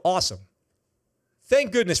feel awesome.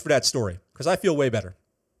 Thank goodness for that story because I feel way better.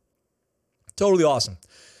 Totally awesome.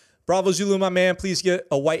 Bravo Zulu, my man, please get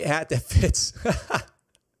a white hat that fits.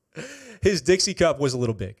 His Dixie cup was a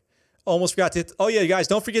little big. Almost forgot to hit. Oh, yeah, guys,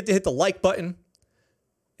 don't forget to hit the like button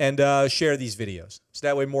and share these videos. So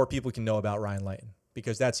that way more people can know about Ryan Lighton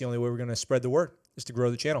because that's the only way we're going to spread the word is to grow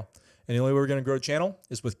the channel. And the only way we're going to grow the channel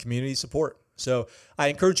is with community support. So I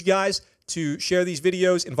encourage you guys to share these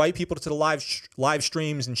videos, invite people to the live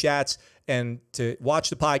streams and chats, and to watch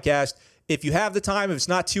the podcast. If you have the time, if it's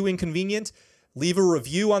not too inconvenient, leave a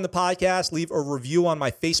review on the podcast, leave a review on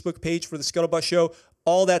my Facebook page for the Scuttlebutt Show.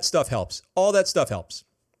 All that stuff helps. All that stuff helps.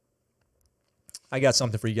 I got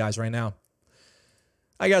something for you guys right now.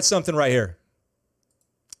 I got something right here.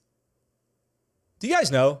 Do you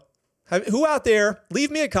guys know? Who out there,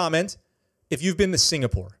 leave me a comment if you've been to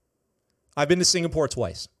Singapore. I've been to Singapore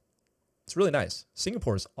twice. It's really nice.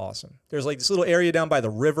 Singapore is awesome. There's like this little area down by the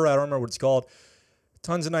river. I don't remember what it's called.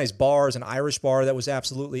 Tons of nice bars, an Irish bar that was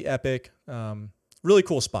absolutely epic. Really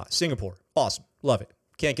cool spot. Singapore. Awesome. Love it.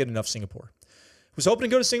 Can't get enough Singapore. Was hoping to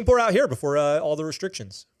go to Singapore out here before all the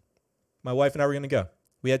restrictions. My wife and I were going to go.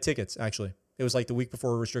 We had tickets, actually. It was like the week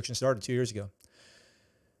before restrictions started 2 years ago.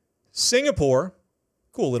 Singapore,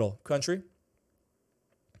 cool little country.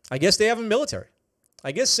 I guess they have a military.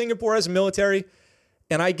 I guess Singapore has a military.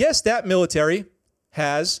 And I guess that military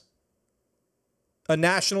has a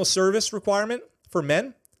national service requirement for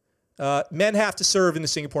men. Men have to serve in the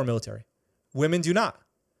Singapore military. Women do not.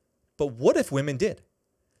 But what if women did?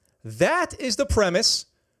 That is the premise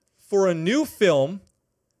for a new film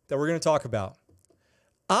that we're going to talk about.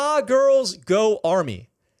 Ah, Girls Go Army.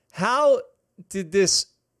 How did this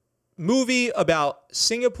movie about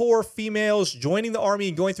Singapore females joining the Army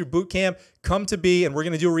and going through boot camp come to be? And we're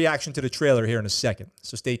going to do a reaction to the trailer here in a second.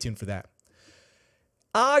 So stay tuned for that.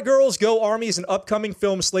 Ah, Girls Go Army is an upcoming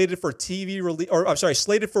film slated for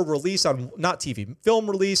release on, not TV, film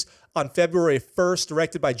release on February 1st,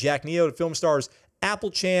 directed by Jack Neo. The film stars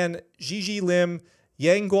Apple Chan, Gigi Lim,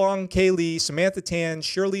 Yang Guang K. Lee, Samantha Tan,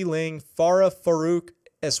 Shirley Ling, Farah Farouk,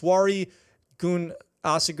 Eswari Gun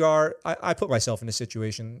Asagar. I put myself in this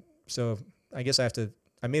situation, so I guess I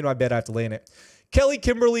made my bed, I have to lay in it. Kelly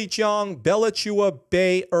Kimberly Cheong, Bella Chua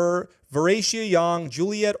Bay Veracia Yang,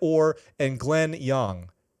 Juliet Orr, and Glenn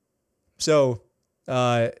Young. So,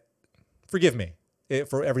 forgive me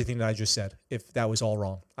for everything that I just said. If that was all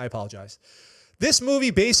wrong, I apologize. This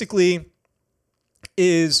movie basically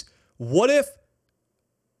is what if,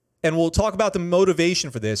 and we'll talk about the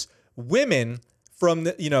motivation for this, women from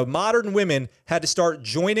the, modern women had to start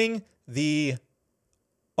joining the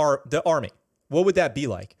army. What would that be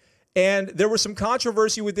like? And there was some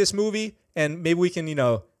controversy with this movie, and maybe we can,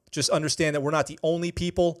 just understand that we're not the only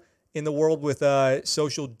people in the world with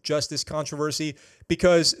social justice controversy,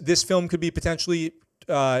 because this film could be potentially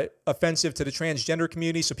offensive to the transgender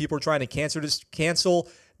community. So people are trying to cancel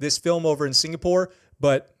this film over in Singapore,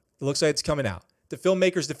 but it looks like it's coming out. The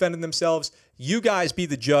filmmakers defended themselves. You guys be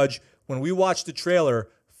the judge. When we watch the trailer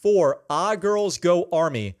for Ah Girls Go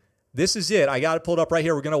Army, this is it. I got it pulled up right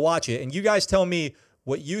here. We're going to watch it. And you guys tell me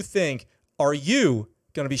what you think. Are you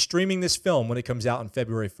going to be streaming this film when it comes out on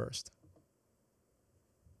February 1st?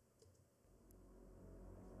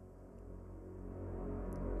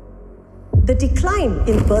 The decline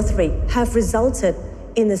in birth rate have resulted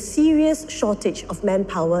in a serious shortage of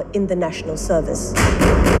manpower in the national service.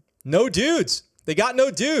 No dudes. They got no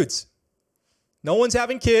dudes. No one's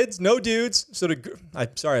having kids. No dudes. So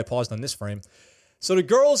I'm sorry I paused on this frame. So the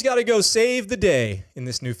girls got to go save the day in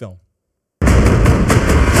this new film.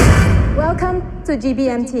 Welcome to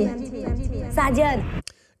GBMT. Sergeant.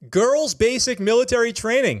 Girls Basic Military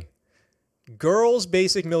Training. Girls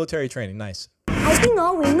Basic Military Training. Nice. I think we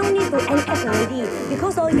no need to NS already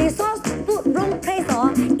because resource put wrong place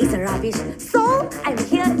is rubbish. So I'm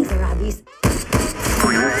here is rubbish.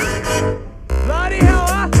 Bloody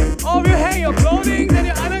hell, all of you hang your clothing and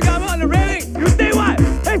your undergarment on the railing. You think what?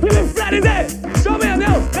 Hey, keep it flat in there. Show me your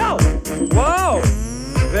nails. Now. Wow.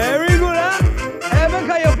 Very good, Haven't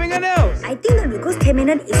cut your fingernails. I think the recruit's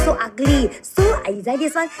cabinet is so ugly. So I design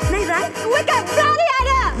this one. Nice, right? We got bloody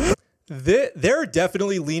other. They're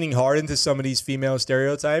definitely leaning hard into some of these female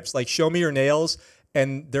stereotypes, like show me your nails,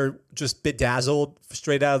 and they're just bedazzled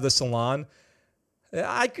straight out of the salon.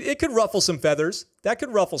 It could ruffle some feathers. That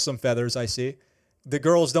could ruffle some feathers, I see. The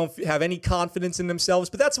girls don't have any confidence in themselves,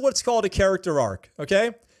 but that's what's called a character arc,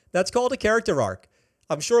 okay? That's called a character arc.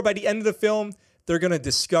 I'm sure by the end of the film, they're going to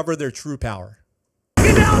discover their true power.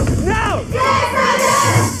 Get down now!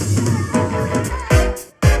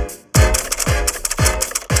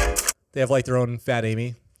 They have like their own Fat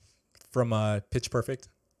Amy from Pitch Perfect.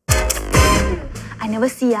 I never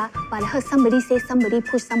see but I heard somebody say somebody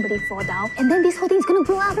push somebody fall down, and then this whole thing is gonna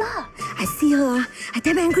blow up lah. I see her. I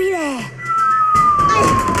damn angry leh.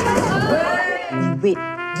 We wait,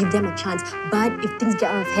 give them a chance. But if things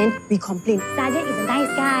get out of hand, we complain. Sergeant is a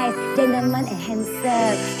nice guy, gentleman and handsome.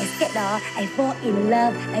 I scared I fall in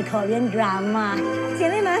love like Korean drama. 姐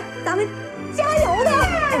妹们，咱们加油的!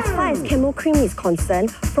 As far as camo cream is concerned,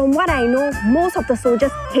 from what I know, most of the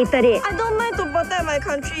soldiers hated it. I don't mind to protect my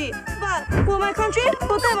country, but will my country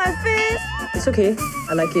protect my face? It's okay.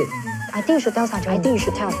 I like it. I think you should tell Sergeant. I think you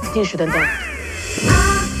should tell. I think you shouldn't tell.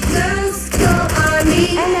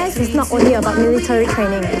 NS is not only about military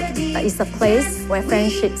training, but it's a place where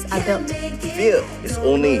friendships are built. Fear is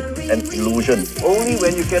only an illusion. Only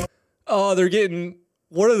when you can. Oh, they're getting,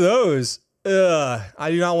 what are those? Ugh,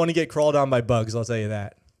 I do not want to get crawled on by bugs, I'll tell you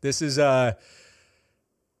that. This is, I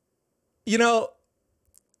don't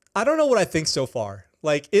know what I think so far.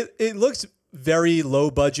 Like, it looks very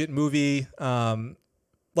low budget movie.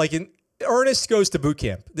 Like Ernest Goes to Boot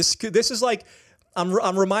Camp. This is like,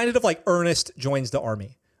 I'm reminded of like Ernest Joins the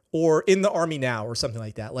Army or In the Army Now or something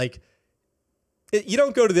like that. Like, you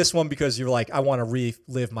don't go to this one because you're like, I want to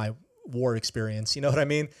relive my war experience. You know what I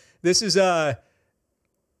mean? This is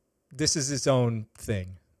its own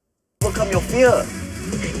thing. Overcome your fear.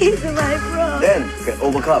 He's my bro. Then you can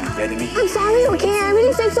overcome the enemy. I'm sorry, okay? I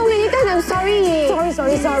already said so many times I'm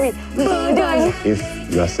sorry. Sorry. Burden. If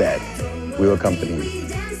you are sad, we will accompany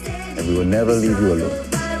you. And we will never leave you alone.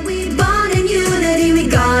 We born in unity, we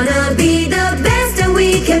gonna be the best and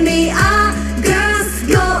we can be our girls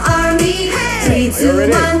go army. 3, 2,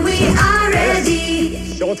 1, we are ready.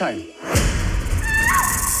 Showtime.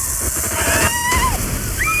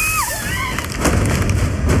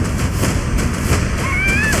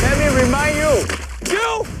 Let me remind you,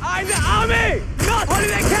 you are in the army, not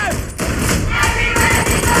holiday camp.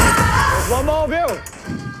 There's one more of you.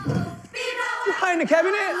 You are in the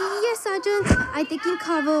cabinet. Yes, Sergeant. I'm taking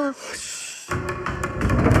cover.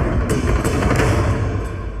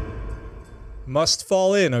 Must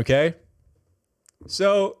fall in, okay?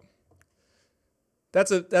 So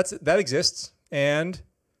that exists, and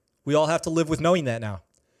we all have to live with knowing that now.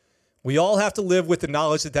 We all have to live with the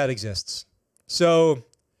knowledge that exists. So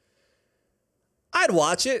I'd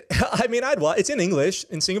watch it. I mean, it's in English.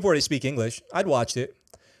 In Singapore, they speak English. I'd watch it.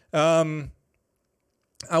 I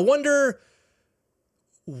wonder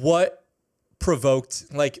what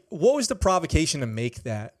provoked, like, what was the provocation to make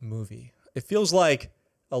that movie? It feels like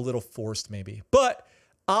a little forced, maybe. But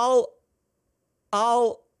I'll,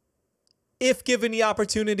 if given the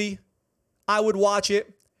opportunity, I would watch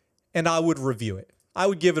it and I would review it. I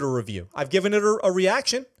would give it a review. I've given it a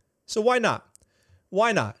reaction, so why not?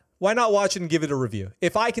 Why not? Why not watch it and give it a review?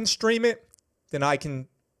 If I can stream it, then I can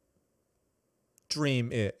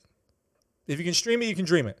dream it. If you can stream it, you can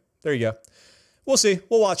dream it. There you go. We'll see.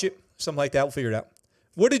 We'll watch it. Something like that. We'll figure it out.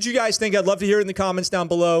 What did you guys think? I'd love to hear it in the comments down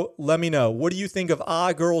below. Let me know. What do you think of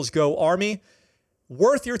Ah Girls Go Army?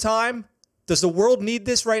 Worth your time? Does the world need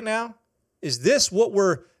this right now? Is this what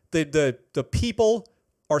the people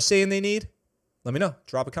are saying they need? Let me know.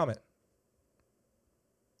 Drop a comment.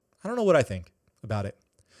 I don't know what I think about it.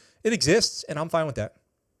 It exists, and I'm fine with that.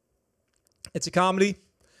 It's a comedy.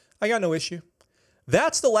 I got no issue.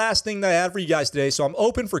 That's the last thing that I had for you guys today, so I'm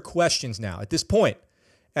open for questions now. At this point,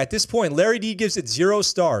 Larry D gives it 0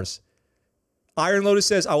 stars. Iron Lotus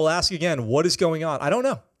says, I will ask again, what is going on? I don't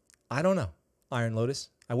know. Iron Lotus.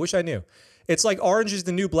 I wish I knew. It's like Orange is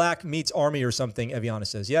the New Black meets Army or something, Eviana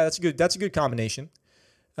says. Yeah, that's a good combination.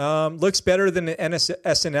 Looks better than an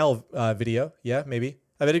SNL video. Yeah, maybe.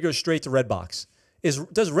 I bet it goes straight to Redbox.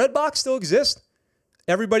 Does Redbox still exist?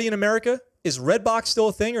 Everybody in America? Is Redbox still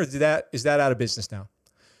a thing, or is that out of business now?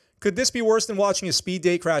 Could this be worse than watching a speed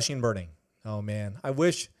date crashing and burning? Oh, man. I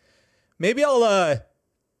wish. Maybe I'll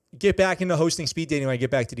get back into hosting speed dating when I get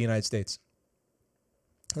back to the United States.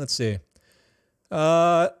 Let's see.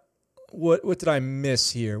 What did I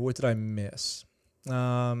miss here? What did I miss?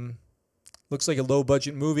 Looks like a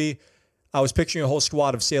low-budget movie. I was picturing a whole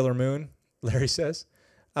squad of Sailor Moon, Larry says.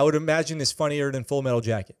 I would imagine this funnier than Full Metal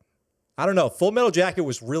Jacket. I don't know. Full Metal Jacket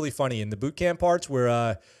was really funny in the boot camp parts where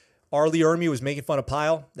Arlie Ermy was making fun of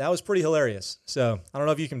Pyle. That was pretty hilarious. So I don't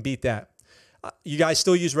know if you can beat that. You guys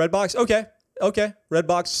still use Redbox? Okay.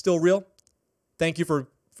 Redbox is still real. Thank you for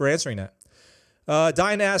answering that.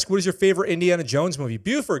 Diane asked, what is your favorite Indiana Jones movie?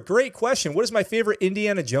 Buford, great question. What is my favorite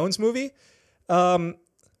Indiana Jones movie?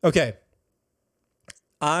 Okay.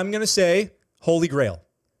 I'm going to say Holy Grail.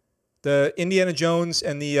 The Indiana Jones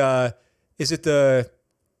and the, is it the,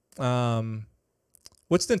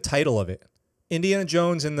 what's the title of it? Indiana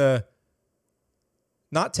Jones and the,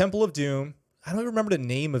 not Temple of Doom. I don't even remember the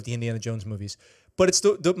name of the Indiana Jones movies. But it's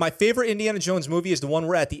my favorite Indiana Jones movie is the one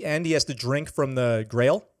where at the end he has to drink from the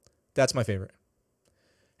Grail. That's my favorite.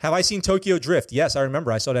 Have I seen Tokyo Drift? Yes, I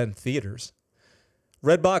remember. I saw that in theaters.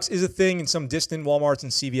 Redbox is a thing in some distant Walmarts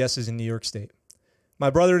and CVS's in New York State. My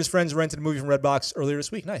brother and his friends rented a movie from Redbox earlier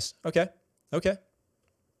this week. Nice. Okay.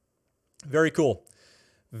 Very cool.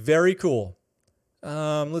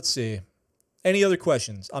 Let's see. Any other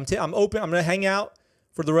questions? I'm open. I'm going to hang out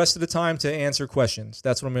for the rest of the time to answer questions.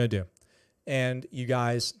 That's what I'm going to do. And you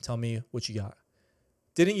guys tell me what you got.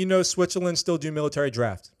 Didn't you know Switzerland still do military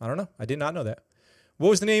draft? I don't know. I did not know that. What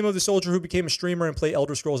was the name of the soldier who became a streamer and played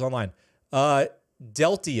Elder Scrolls Online?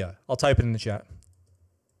 Deltia. I'll type it in the chat.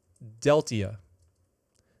 Deltia.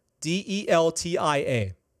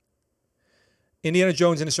 Deltia. Indiana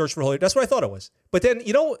Jones in the Search for Holy. That's what I thought it was. But then,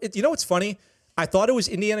 you know what's funny? I thought it was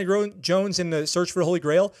Indiana Jones in the Search for the Holy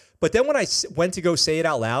Grail. But then when I went to go say it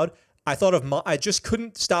out loud, I thought of, I just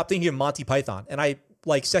couldn't stop thinking of Monty Python. And I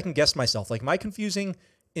second guessed myself. Am I confusing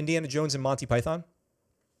Indiana Jones and Monty Python?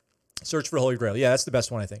 Search for the Holy Grail. Yeah, that's the best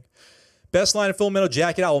one, I think. Best line of Full Metal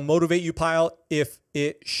Jacket. I will motivate you, Pyle, if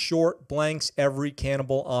it short blanks every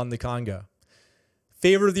cannibal on the Congo.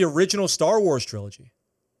 Favorite of the original Star Wars trilogy.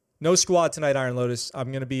 No squad tonight, Iron Lotus.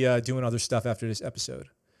 I'm going to be doing other stuff after this episode.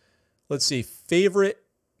 Let's see. Favorite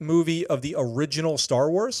movie of the original Star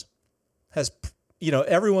Wars has,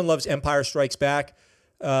 everyone loves Empire Strikes Back.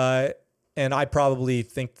 And I probably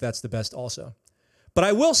think that's the best also. But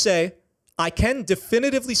I will say, I can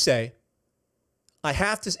definitively say, I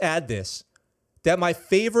have to add this, that my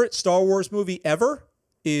favorite Star Wars movie ever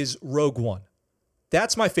is Rogue One.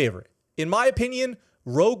 That's my favorite. In my opinion,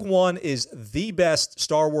 Rogue One is the best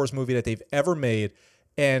Star Wars movie that they've ever made.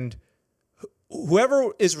 And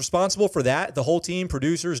whoever is responsible for that, the whole team,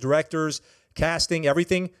 producers, directors, casting,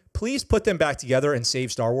 everything, please put them back together and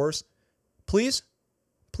save Star Wars. Please.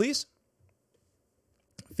 Please.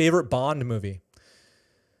 Favorite Bond movie?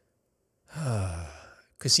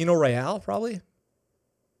 Casino Royale, probably.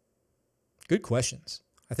 Good questions.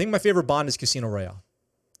 I think my favorite Bond is Casino Royale.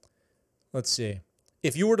 Let's see.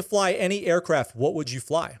 If you were to fly any aircraft, what would you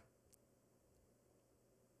fly?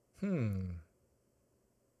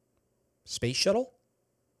 Space shuttle?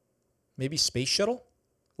 Maybe space shuttle?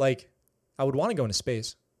 I would want to go into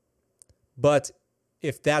space. But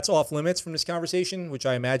if that's off limits from this conversation, which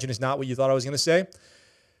I imagine is not what you thought I was going to say,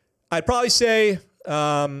 I'd probably say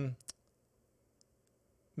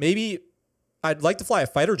maybe I'd like to fly a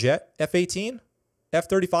fighter jet, F-18,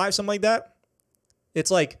 F-35, something like that. It's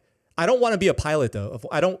I don't want to be a pilot though.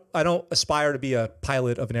 I don't aspire to be a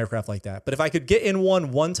pilot of an aircraft like that. But if I could get in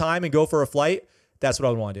one time and go for a flight, that's what I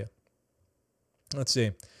would want to do. Let's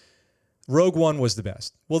see. Rogue One was the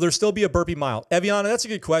best. Will there still be a burpee mile? Eviana, that's a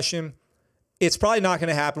good question. It's probably not going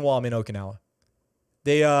to happen while I'm in Okinawa.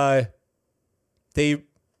 They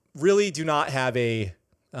really do not have a.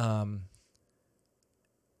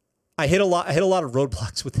 I hit a lot of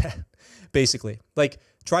roadblocks with that, basically. Like,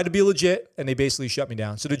 tried to be legit, and they basically shut me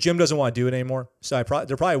down. So the gym doesn't want to do it anymore. So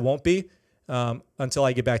there probably won't be until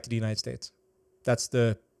I get back to the United States.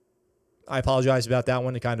 I apologize about that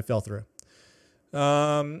one. It kind of fell through.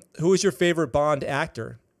 Who is your favorite Bond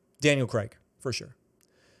actor? Daniel Craig, for sure.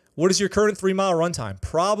 What is your current 3-mile run time?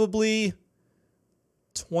 Probably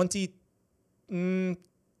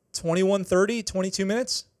 21:30, 22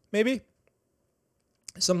 minutes, maybe.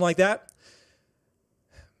 Something like that.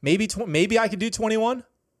 Maybe I could do 21.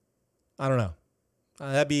 I don't know.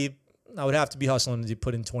 I would have to be hustling to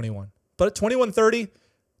put in 21. But 21:30,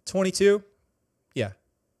 22, yeah.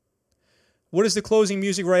 What is the closing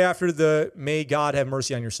music right after the May God Have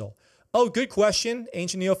Mercy on Your Soul? Oh, good question,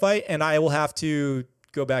 Ancient Neophyte, and I will have to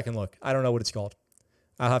go back and look. I don't know what it's called.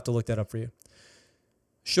 I'll have to look that up for you.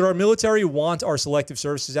 Should our military want our Selective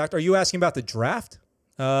Services Act? Are you asking about the draft?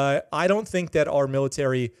 I don't think that our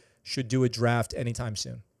military should do a draft anytime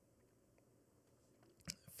soon.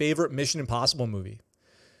 Favorite Mission Impossible movie?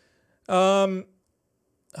 Favorite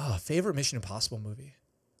Mission Impossible movie?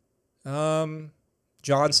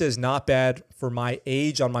 John says, not bad for my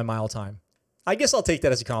age on my mile time. I guess I'll take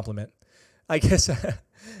that as a compliment. I guess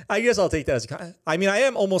I'll take that as a compliment. I mean, I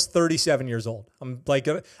am almost 37 years old.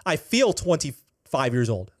 I feel 25 years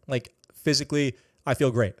old. Like, physically, I feel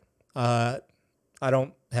great. I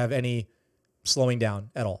don't have any slowing down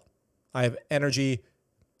at all. I have energy,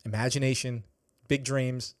 imagination, big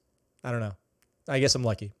dreams. I don't know. I guess I'm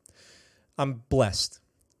lucky. I'm blessed.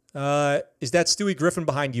 Is that Stewie Griffin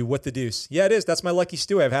behind you? What the deuce? Yeah, it is. That's my lucky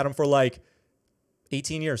Stewie. I've had him for like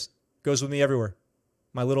 18 years. Goes with me everywhere.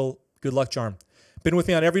 My little good luck charm. Been with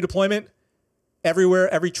me on every deployment,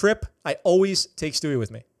 everywhere, every trip. I always take Stewie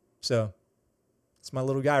with me. So it's my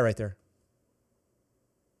little guy right there.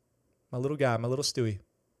 My little guy, my little Stewie.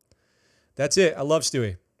 That's it. I love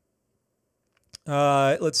Stewie.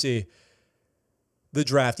 Let's see. The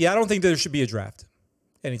draft. Yeah, I don't think there should be a draft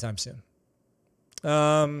anytime soon.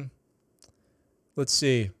 Let's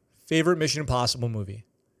see. Favorite Mission Impossible movie.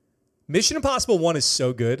 Mission Impossible 1 is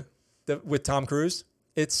so good with Tom Cruise.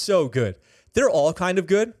 It's so good. They're all kind of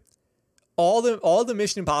good. All the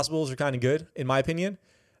Mission Impossibles are kind of good, in my opinion.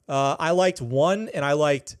 I liked 1, and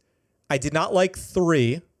I did not like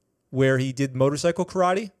 3, where he did motorcycle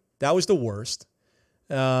karate. That was the worst.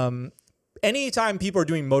 Anytime people are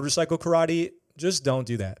doing motorcycle karate, just don't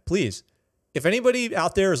do that. Please. If anybody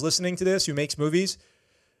out there is listening to this who makes movies,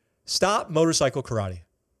 stop motorcycle karate.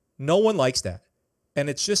 No one likes that. And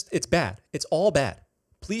it's bad. It's all bad.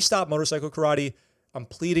 Please stop motorcycle karate. I'm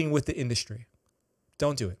pleading with the industry.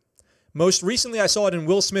 Don't do it. Most recently, I saw it in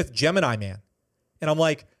Will Smith, Gemini Man. And I'm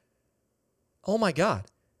like, oh my God.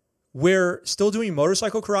 We're still doing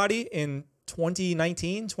motorcycle karate in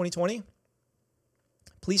 2019, 2020?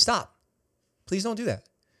 Please stop. Please don't do that.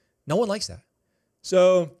 No one likes that.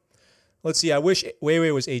 So let's see. I wish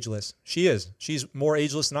Wei was ageless. She is. She's more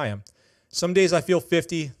ageless than I am. Some days I feel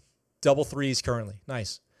 50, double threes currently.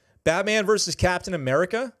 Nice. Batman versus Captain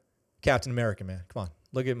America. Captain America, man. Come on.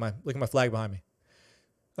 Look at my flag behind me.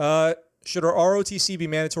 Should our ROTC be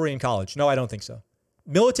mandatory in college? No, I don't think so.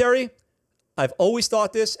 Military, I've always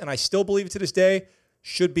thought this, and I still believe it to this day,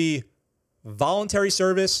 should be voluntary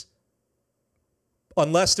service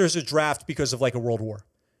unless there's a draft because of like a world war.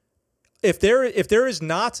 If there is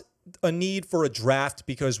not a need for a draft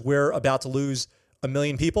because we're about to lose 1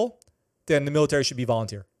 million people, then the military should be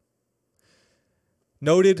volunteer.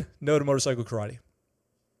 Noted, no to motorcycle karate.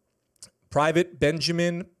 Private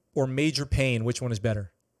Benjamin or Major Payne, which one is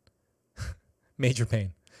better? Major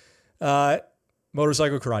Payne.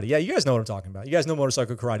 Motorcycle karate. Yeah, you guys know what I'm talking about. You guys know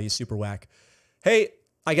motorcycle karate is super whack. Hey,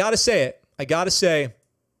 I got to say it. I got to say,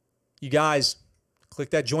 you guys, click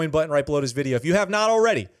that join button right below this video. If you have not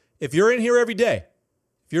already, if you're in here every day,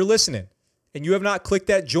 if you're listening, and you have not clicked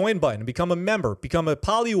that join button and become a member, become a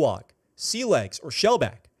Polywog, Sea Legs, or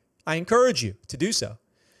Shellback, I encourage you to do so.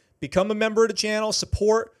 Become a member of the channel,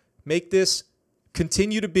 support, make this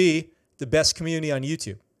continue to be the best community on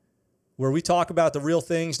YouTube, where we talk about the real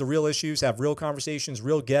things, the real issues, have real conversations,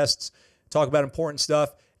 real guests, talk about important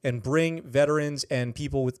stuff, and bring veterans and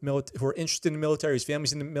people with who are interested in the military, whose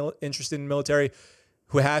families interested in the military,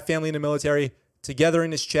 who have family in the military, together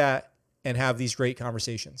in this chat and have these great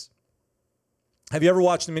conversations. Have you ever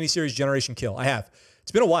watched the miniseries Generation Kill? I have.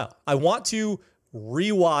 It's been a while. I want to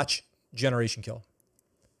rewatch Generation Kill.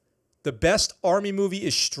 The best Army movie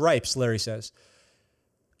is Stripes, Larry says.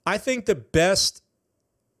 I think the best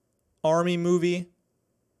Army movie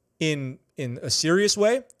in a serious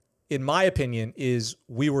way, in my opinion, is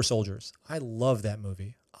We Were Soldiers. I love that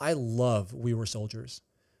movie. I love We Were Soldiers.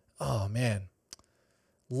 Oh, man.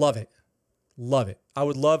 Love it. Love it. I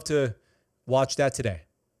would love to watch that today.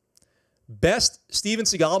 Best Steven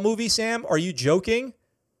Seagal movie, Sam? Are you joking?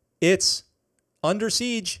 It's Under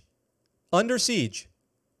Siege. Under Siege.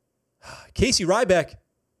 Casey Ryback,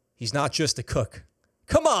 he's not just a cook.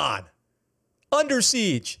 Come on. Under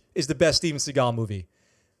Siege is the best Steven Seagal movie.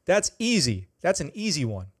 That's easy. That's an easy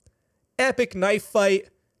one. Epic knife fight.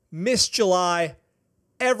 Miss July.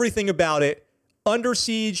 Everything about it. Under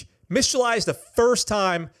Siege. Miss July is the first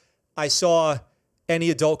time I saw any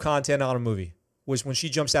adult content on a movie. Was when she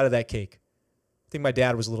jumps out of that cake. I think my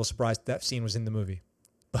dad was a little surprised that scene was in the movie.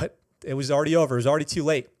 But it was already over. It was already too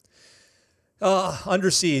late.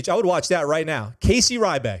 Under Siege. I would watch that right now. Casey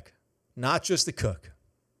Ryback. Not just the cook.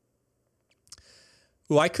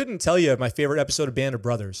 Ooh, I couldn't tell you my favorite episode of Band of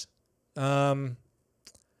Brothers. I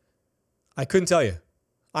couldn't tell you.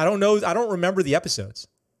 I don't know. I don't remember the episodes.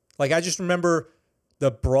 Like, I just remember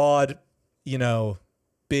the broad,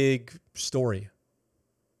 big story.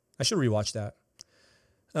 I should rewatch that.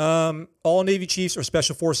 All Navy Chiefs are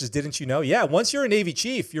Special Forces, didn't you know? Yeah, once you're a Navy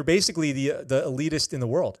Chief, you're basically the elitist in the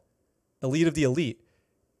world. Elite of the elite.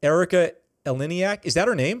 Erica Eliniak, is that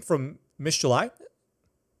her name from Miss July?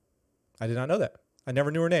 I did not know that. I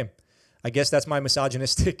never knew her name. I guess that's my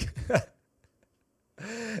misogynistic.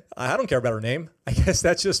 I don't care about her name. I guess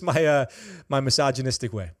that's just my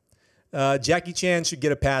misogynistic way. Jackie Chan should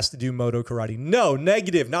get a pass to do moto karate. No,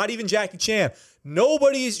 negative. Not even Jackie Chan.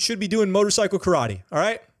 Nobody should be doing motorcycle karate. All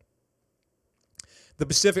right. The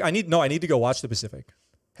Pacific. I need to go watch The Pacific.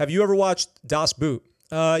 Have you ever watched Das Boot?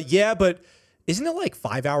 Yeah, but isn't it like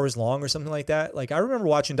 5 hours long or something like that? Like, I remember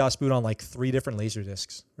watching Das Boot on like 3 different laser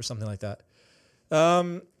discs or something like that.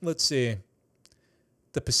 Let's see.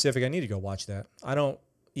 The Pacific. I need to go watch that. I don't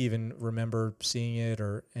even remember seeing it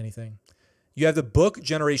or anything. You have the book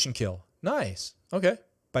Generation Kill. Nice. Okay.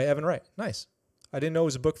 By Evan Wright. Nice. I didn't know it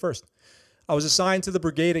was a book first. I was assigned to the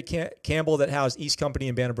brigade at Campbell that housed East Company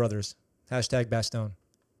and Band of Brothers. Hashtag Bastogne.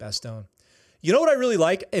 Bastogne. You know what I really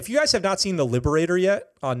like? If you guys have not seen The Liberator yet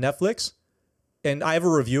on Netflix, and I have a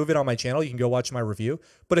review of it on my channel, you can go watch my review.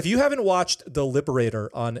 But if you haven't watched The Liberator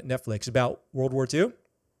on Netflix about World War II,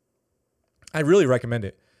 I really recommend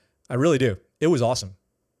it. I really do. It was awesome.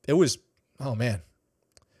 It was, oh man.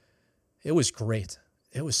 It was great.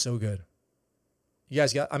 It was so good. You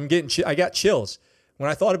guys I got chills. When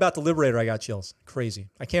I thought about The Liberator, I got chills. Crazy.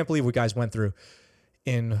 I can't believe what guys went through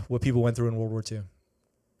what people went through in World War II.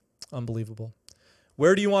 Unbelievable.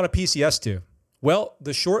 Where do you want a PCS to? Well,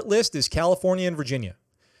 the short list is California and Virginia.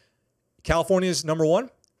 California is number 1.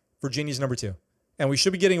 Virginia is number 2. And we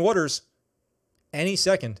should be getting orders any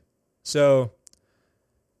second. So,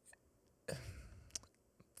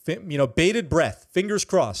 bated breath. Fingers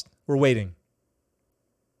crossed. We're waiting.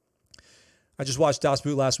 I just watched Das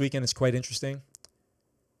Boot last weekend. It's quite interesting.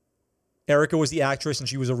 Erica was the actress, and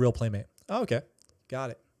she was a real playmate. Oh, okay.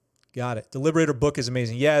 Got it. The Liberator book is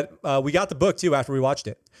amazing. Yeah, we got the book, too, after we watched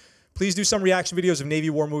it. Please do some reaction videos of Navy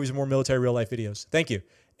war movies and more military real-life videos. Thank you.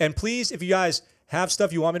 And please, if you guys have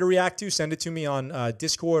stuff you want me to react to, send it to me on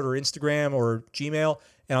Discord or Instagram or Gmail,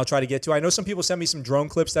 and I'll try to get to it. I know some people send me some drone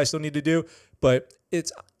clips that I still need to do, but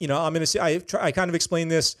it's, I'm going to say, I kind of explained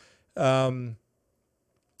this a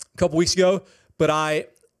couple weeks ago, but I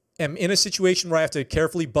am in a situation where I have to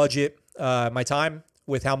carefully budget my time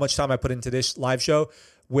with how much time I put into this live show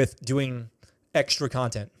with doing extra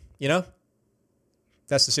content,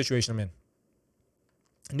 That's the situation I'm in.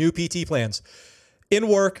 New PT plans. In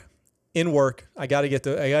work. I gotta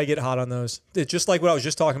get hot on those. It's just like what I was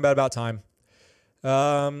just talking about time.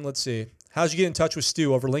 Let's see. How'd you get in touch with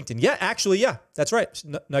Stu over LinkedIn? Yeah, actually, yeah. That's right.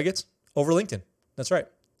 Nuggets over LinkedIn. That's right.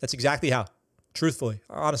 That's exactly how. Truthfully,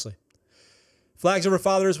 honestly. Flags Over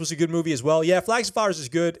Fathers was a good movie as well. Yeah, Flags Over Fathers is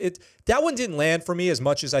good. That one didn't land for me as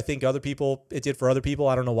much as I think it did for other people.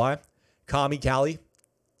 I don't know why. Cali,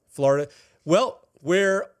 Florida. Well,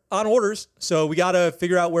 we're on orders, so we got to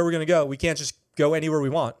figure out where we're going to go. We can't just go anywhere we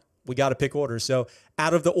want. We got to pick orders. So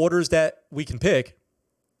out of the orders that we can pick,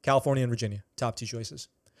 California and Virginia, top 2 choices.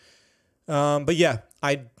 But yeah,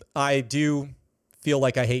 I do feel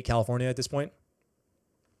like I hate California at this point.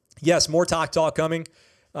 Yes, more talk coming.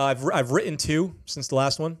 I've written 2 since the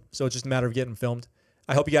last one, so it's just a matter of getting them filmed.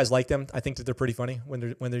 I hope you guys like them. I think that they're pretty funny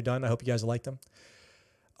when they're done. I hope you guys like them.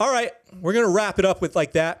 All right, we're going to wrap it up with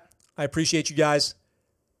like that. I appreciate you guys.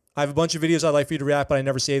 I have a bunch of videos I'd like for you to react, but I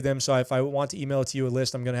never save them. So if I want to email it to you a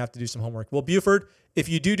list, I'm going to have to do some homework. Well, Buford, if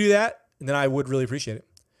you do that, then I would really appreciate it.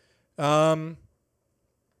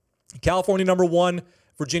 California #1,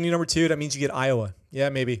 Virginia #2. That means you get Iowa. Yeah,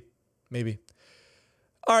 maybe.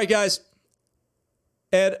 All right, guys.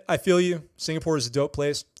 Ed, I feel you. Singapore is a dope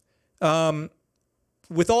place. I'm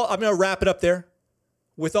going to wrap it up there.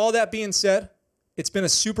 With all that being said, it's been a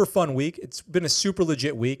super fun week. It's been a super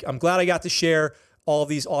legit week. I'm glad I got to share all of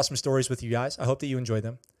these awesome stories with you guys. I hope that you enjoyed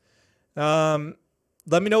them.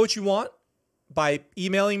 Let me know what you want by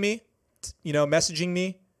emailing me, messaging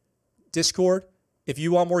me, Discord. If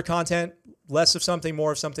you want more content, less of something,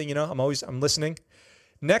 more of something, I'm listening.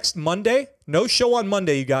 Next Monday, no show on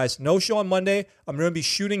Monday, you guys. No show on Monday. I'm going to be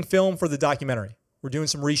shooting film for the documentary. We're doing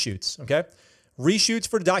some reshoots, okay? Reshoots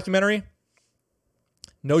for the documentary.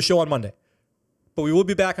 No show on Monday. But we will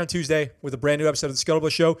be back on Tuesday with a brand new episode of The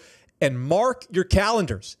Scuttlebutt Show. And mark your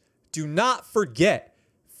calendars. Do not forget,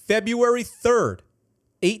 February 3rd,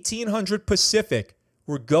 1800 Pacific,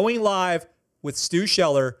 we're going live with Stu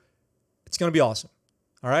Scheller. It's going to be awesome.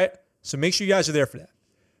 All right? So make sure you guys are there for that.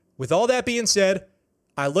 With all that being said,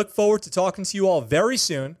 I look forward to talking to you all very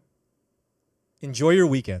soon. Enjoy your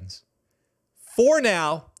weekends. For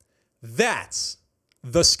now, that's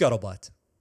The Scuttlebutt.